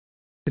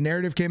 The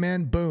narrative came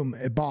in, boom,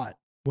 it bought.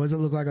 What does it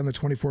look like on the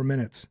 24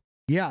 minutes?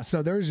 Yeah,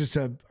 so there's just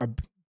a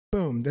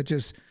boom, that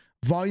just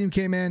volume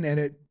came in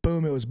and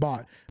boom, it was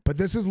bought. But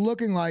this is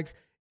looking like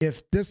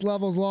if this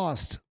level's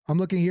lost, I'm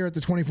looking here at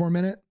the 24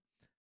 minute.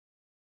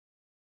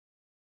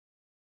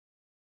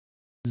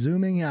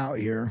 Zooming out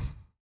here.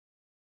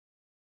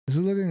 This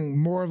is looking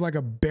more of like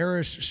a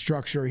bearish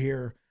structure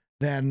here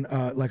than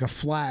like a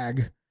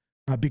flag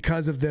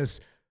because of this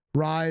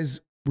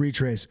rise,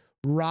 retrace,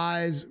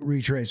 rise,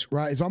 retrace,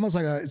 right? It's almost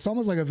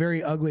like a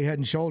very ugly head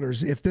and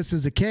shoulders. If this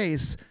is the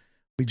case,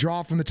 we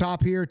draw from the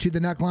top here to the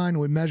neckline,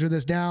 we measure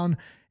this down,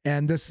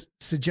 and this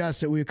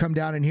suggests that we come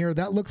down in here.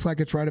 That looks like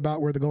it's right about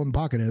where the golden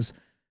pocket is.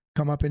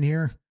 Come up in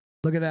here.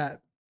 Look at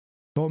that.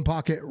 Golden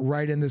pocket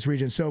right in this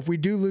region. So if we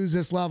do lose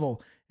this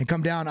level and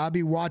come down, I'll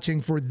be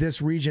watching for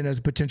this region as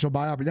a potential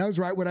buy opportunity. That was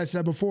right what I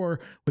said before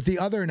with the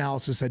other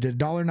analysis I did.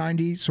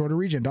 $1.90 sort of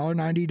region.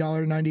 $1.90,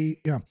 $1.90,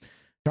 yeah,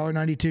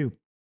 $1.92.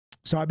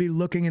 So I'll be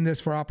looking in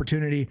this for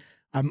opportunity.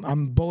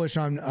 I'm bullish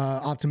on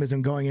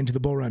optimism going into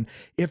the bull run.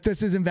 If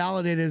this is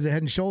invalidated as a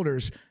head and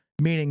shoulders,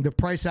 meaning the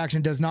price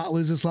action does not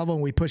lose this level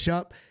and we push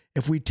up,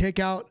 if we take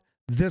out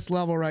this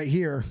level right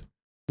here,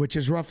 which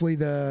is roughly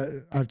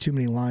I have too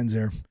many lines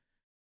there,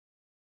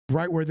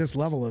 right where this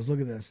level is,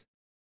 look at this,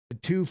 the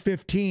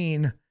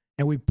 215,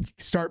 and we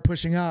start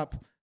pushing up,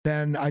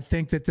 then I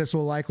think that this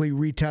will likely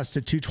retest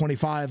to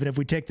 225. And if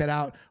we take that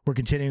out, we're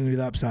continuing to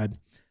the upside.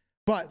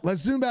 But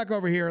let's zoom back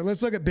over here.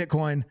 Let's look at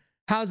Bitcoin.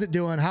 How's it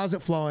doing? How's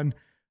it flowing?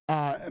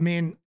 I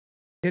mean,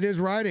 it is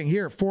riding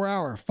here, 4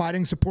 hour,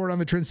 fighting support on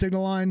the trend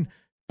signal line,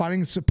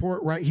 fighting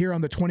support right here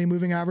on the 20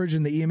 moving average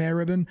in the EMA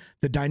ribbon,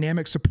 the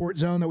dynamic support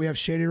zone that we have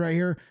shaded right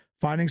here,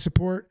 finding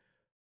support,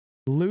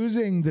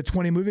 losing the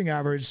 20 moving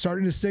average,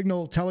 starting to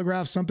signal,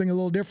 telegraph something a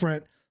little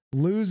different,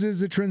 loses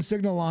the trend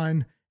signal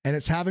line, and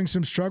it's having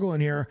some struggle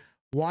in here.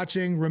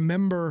 Watching,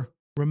 remember,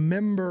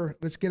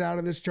 let's get out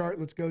of this chart.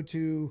 Let's go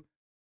to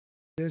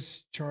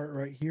this chart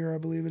right here, I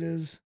believe it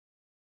is.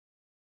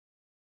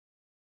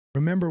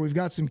 Remember, we've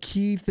got some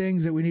key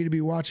things that we need to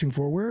be watching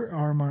for. Where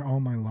are all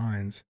my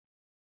lines?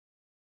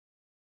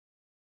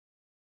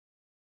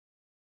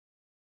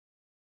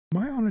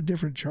 Am I on a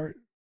different chart?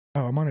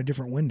 Oh, I'm on a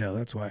different window.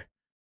 That's why.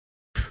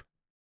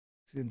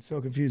 Getting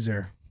so confused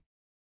there.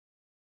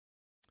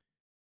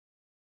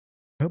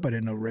 I hope I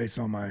didn't erase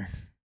all my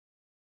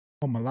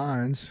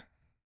lines.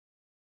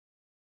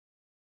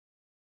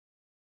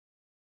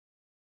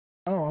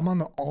 Oh, I'm on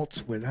the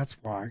alt window. That's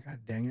why. God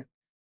dang it.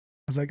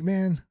 I was like,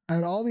 man, I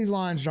had all these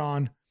lines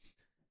drawn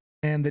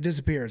and they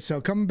disappeared.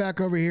 So coming back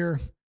over here,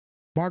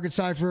 market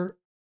cipher.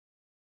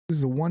 This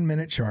is a 1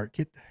 minute chart.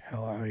 Get the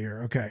hell out of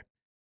here. Okay.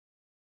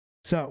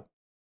 So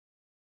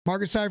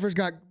market ciphers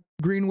got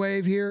green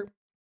wave here.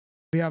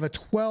 We have a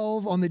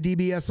 12 on the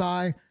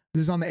DBSI.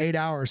 This is on the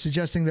 8-hour,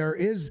 suggesting there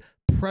is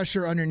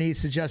pressure underneath,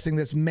 suggesting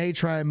this may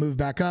try and move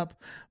back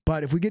up.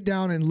 But if we get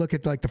down and look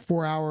at like the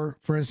 4-hour,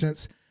 for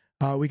instance,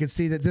 we can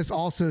see that this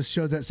also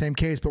shows that same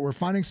case, but we're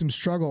finding some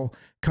struggle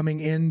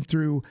coming in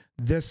through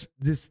this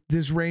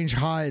range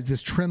highs,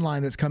 this trend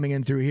line that's coming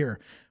in through here.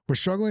 We're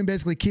struggling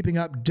basically keeping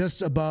up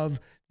just above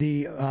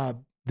the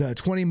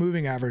 20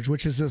 moving average,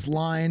 which is this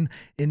line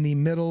in the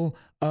middle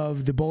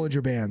of the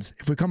Bollinger Bands.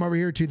 If we come over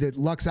here to the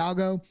Lux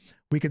Algo,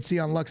 we can see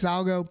on Lux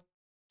Algo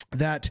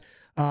that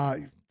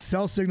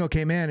sell signal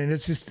came in and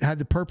it's just had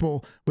the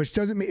purple, which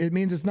doesn't mean, it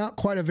means it's not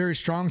quite a very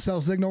strong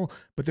sell signal,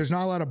 but there's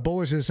not a lot of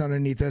bullishness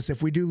underneath this.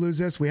 If we do lose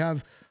this, we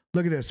have,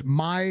 look at this,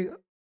 my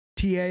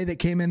TA that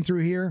came in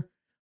through here,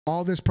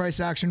 all this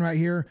price action right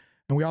here.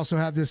 And we also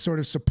have this sort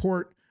of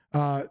support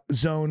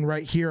zone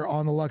right here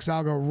on the Lux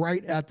Algo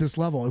right at this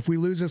level. If we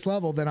lose this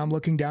level, then I'm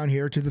looking down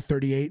here to the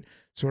 38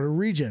 sort of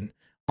region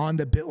on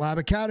the BitLab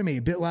Academy,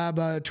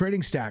 BitLab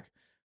trading stack.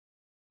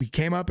 We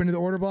came up into the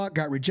order block,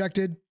 got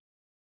rejected.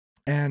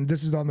 And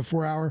this is on the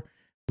 4-hour.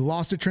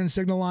 Lost a trend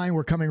signal line.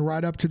 We're coming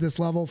right up to this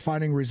level,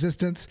 finding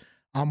resistance.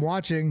 I'm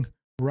watching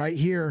right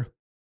here,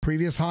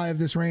 previous high of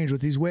this range with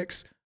these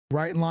wicks,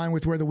 right in line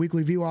with where the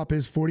weekly VWAP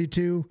is,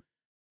 42,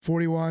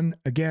 41.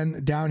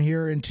 Again, down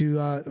here into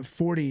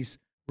 40s,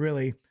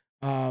 really.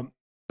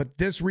 But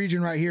this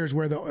region right here is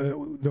where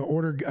the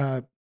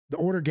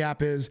order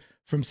gap is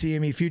from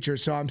CME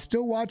futures. So I'm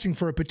still watching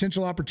for a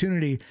potential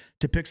opportunity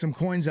to pick some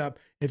coins up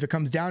if it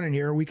comes down in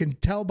here. We can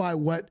tell by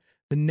what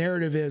the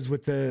narrative is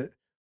with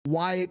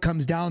why it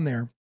comes down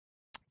there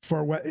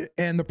for what,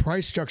 and the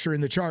price structure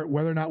in the chart,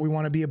 whether or not we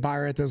want to be a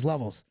buyer at those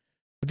levels.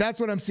 But that's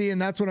what I'm seeing.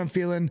 That's what I'm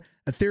feeling.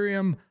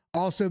 Ethereum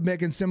also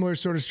making similar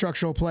sort of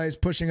structural plays,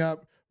 pushing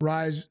up,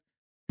 rise,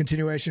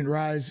 continuation,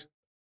 rise,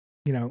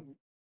 you know,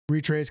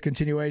 retrace,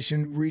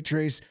 continuation,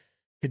 retrace,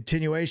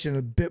 continuation,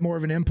 a bit more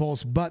of an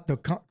impulse. But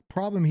the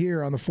problem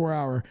here on the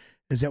 4-hour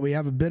is that we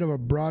have a bit of a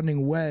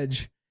broadening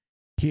wedge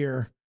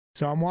here.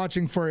 So I'm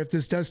watching for, if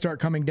this does start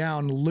coming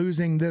down,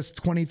 losing this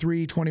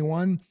 23,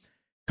 21,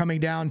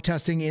 coming down,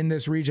 testing in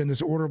this region,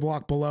 this order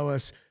block below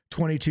us,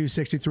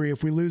 22.63.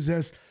 If we lose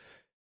this,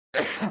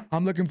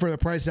 I'm looking for the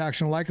price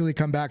action likely to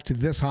come back to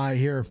this high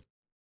here,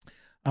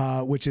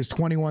 which is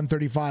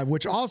 21.35,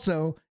 which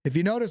also, if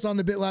you notice on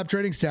the BitLab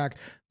trading stack,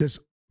 this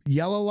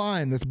yellow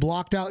line, this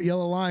blocked out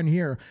yellow line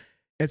here,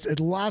 it's at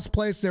the last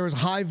place there was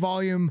high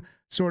volume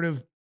sort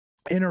of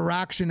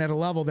interaction at a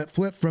level that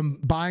flipped from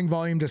buying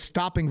volume to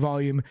stopping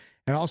volume.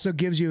 It also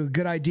gives you a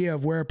good idea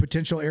of where a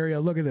potential area,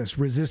 look at this,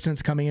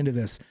 resistance coming into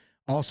this.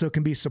 Also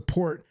can be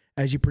support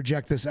as you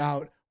project this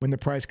out when the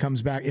price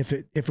comes back, if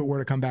it were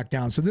to come back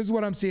down. So this is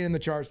what I'm seeing in the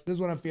charts. This is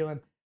what I'm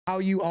feeling. How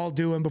you all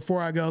doing? Before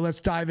I go,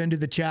 let's dive into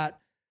the chat.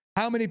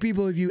 How many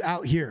people of you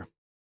out here?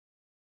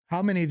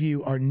 How many of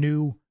you are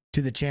new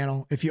to the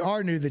channel? If you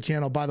are new to the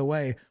channel, by the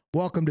way,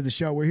 welcome to the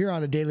show. We're here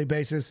on a daily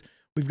basis.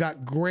 We've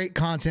got great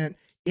content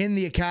in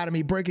the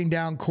Academy, breaking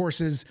down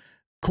courses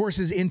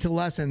into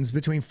lessons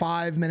between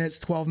 5 minutes,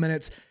 12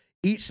 minutes,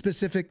 each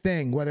specific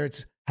thing, whether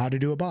it's how to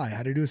do a buy,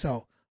 how to do a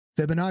sell,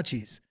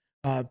 Fibonacci's,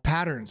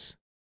 patterns.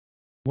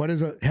 What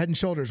is a head and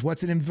shoulders?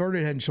 What's an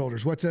inverted head and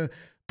shoulders? What's a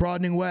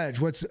broadening wedge?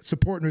 What's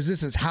support and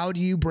resistance? How do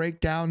you break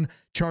down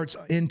charts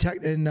in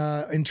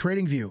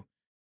TradingView?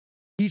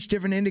 Each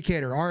different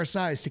indicator,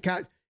 RSIs,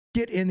 to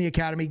get in the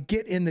Academy,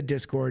 get in the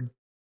Discord.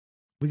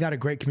 We got a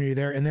great community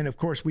there. And then, of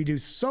course, we do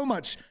so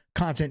much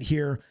content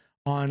here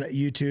on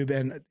YouTube.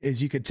 And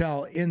as you could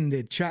tell in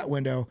the chat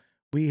window,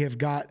 we have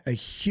got a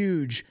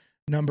huge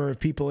number of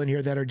people in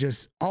here that are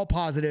just all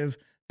positive.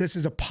 This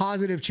is a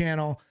positive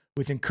channel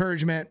with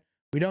encouragement.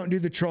 We don't do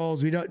the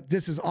trolls.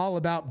 This is all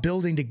about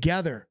building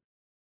together.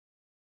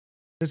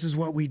 This is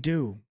what we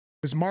do.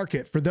 This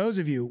market, for those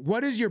of you,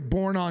 what is your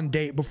born on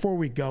date? Before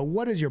we go,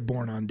 what is your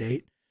born on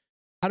date?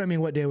 I don't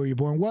mean what day were you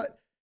born. What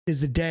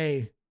is the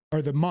day,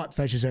 or the month,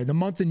 I should say, the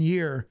month and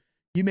year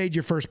you made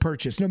your first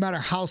purchase, no matter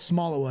how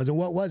small it was? And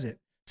what was it?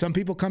 Some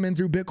people come in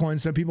through Bitcoin.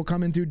 Some people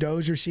come in through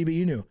Doge or Shiba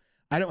Inu.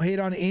 I don't hate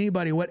on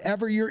anybody.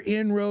 Whatever your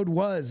inroad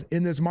was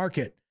in this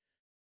market,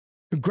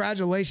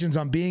 congratulations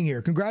on being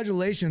here.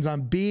 Congratulations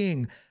on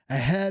being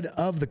ahead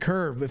of the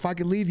curve. If I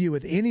could leave you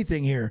with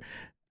anything here,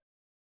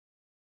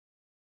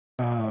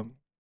 I'm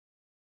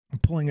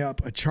pulling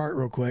up a chart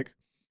real quick.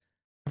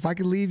 If I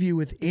could leave you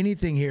with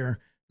anything here,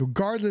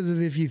 regardless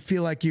of if you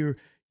feel like you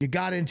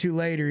got in too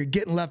late or you're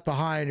getting left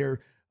behind, or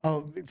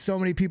oh, so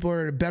many people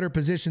are in a better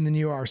position than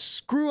you are,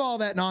 screw all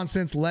that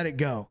nonsense, let it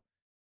go.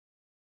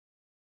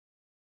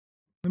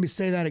 Let me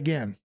say that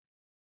again.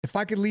 If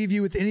I could leave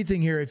you with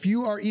anything here, if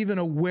you are even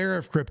aware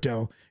of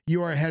crypto,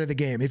 you are ahead of the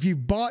game. If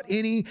you've bought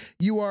any,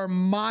 you are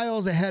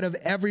miles ahead of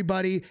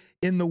everybody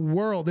in the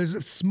world. There's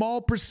a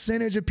small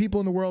percentage of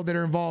people in the world that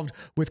are involved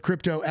with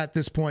crypto at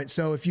this point.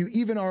 So if you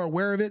even are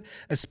aware of it,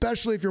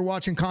 especially if you're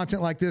watching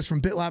content like this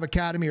from BitLab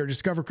Academy or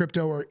Discover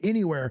Crypto or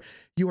anywhere,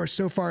 you are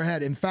so far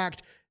ahead. In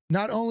fact,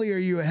 not only are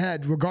you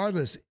ahead,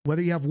 regardless,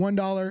 whether you have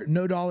 $1,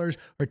 no dollars,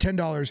 or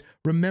 $10,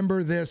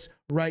 remember this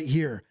right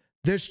here.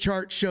 This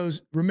chart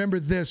shows, remember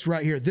this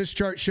right here. This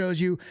chart shows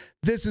you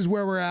this is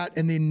where we're at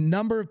and the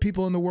number of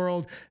people in the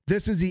world.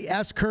 This is the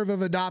S curve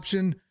of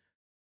adoption.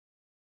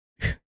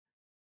 Can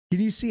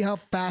you see how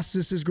fast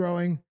this is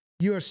growing?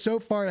 You are so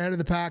far ahead of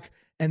the pack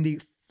and the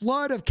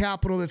flood of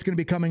capital that's going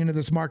to be coming into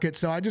this market.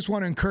 So I just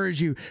want to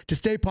encourage you to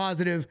stay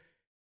positive,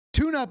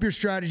 tune up your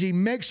strategy,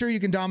 make sure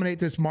you can dominate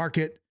this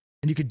market,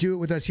 and you can do it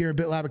with us here at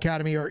BitLab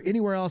Academy or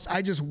anywhere else.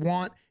 I just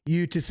want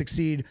you to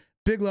succeed.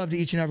 Big love to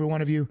each and every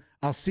one of you.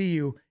 I'll see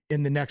you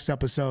in the next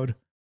episode.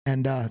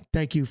 And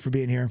thank you for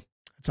being here.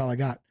 That's all I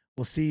got.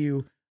 We'll see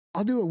you.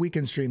 I'll do a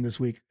weekend stream this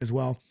week as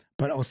well,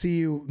 but I'll see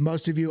you,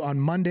 most of you, on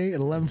Monday at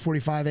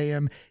 11:45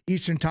 a.m.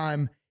 Eastern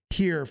time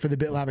here for the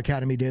BitLab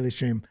Academy daily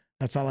stream.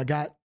 That's all I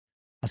got.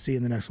 I'll see you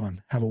in the next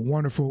one. Have a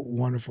wonderful,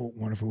 wonderful,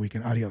 wonderful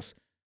weekend. Adios.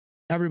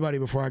 Everybody,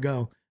 before I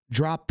go,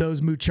 drop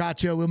those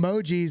muchacho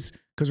emojis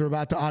because we're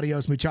about to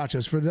adios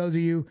muchachos. For those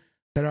of you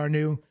that are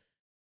new,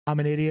 I'm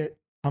an idiot.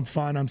 I'm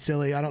fun. I'm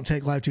silly. I don't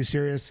take life too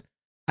serious.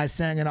 I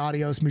sang an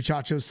Adios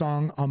Muchachos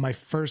song on my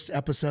first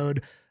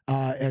episode,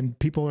 and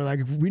people were like,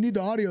 we need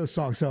the audio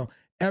song. So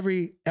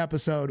every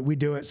episode we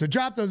do it. So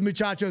drop those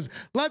muchachos.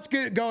 Let's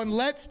get it going.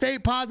 Let's stay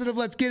positive.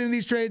 Let's get in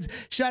these trades.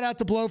 Shout out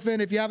to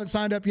Blofin. If you haven't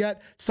signed up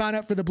yet, sign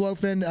up for the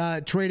Blofin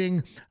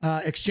Trading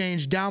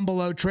Exchange down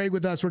below. Trade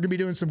with us. We're going to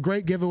be doing some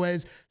great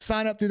giveaways.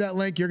 Sign up through that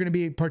link. You're going to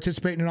be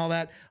participating in all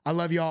that. I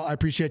love you all. I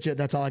appreciate you.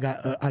 That's all I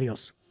got.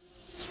 Adios.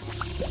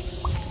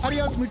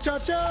 Adios,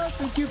 muchachos.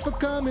 Thank you for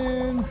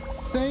coming.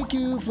 Thank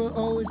you for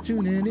always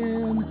tuning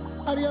in.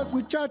 Adios,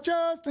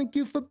 muchachos. Thank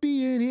you for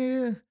being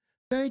here.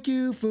 Thank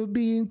you for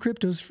being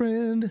crypto's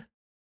friend.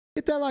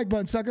 Hit that like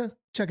button, sucker.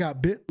 Check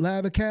out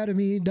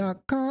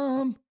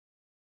bitlabacademy.com.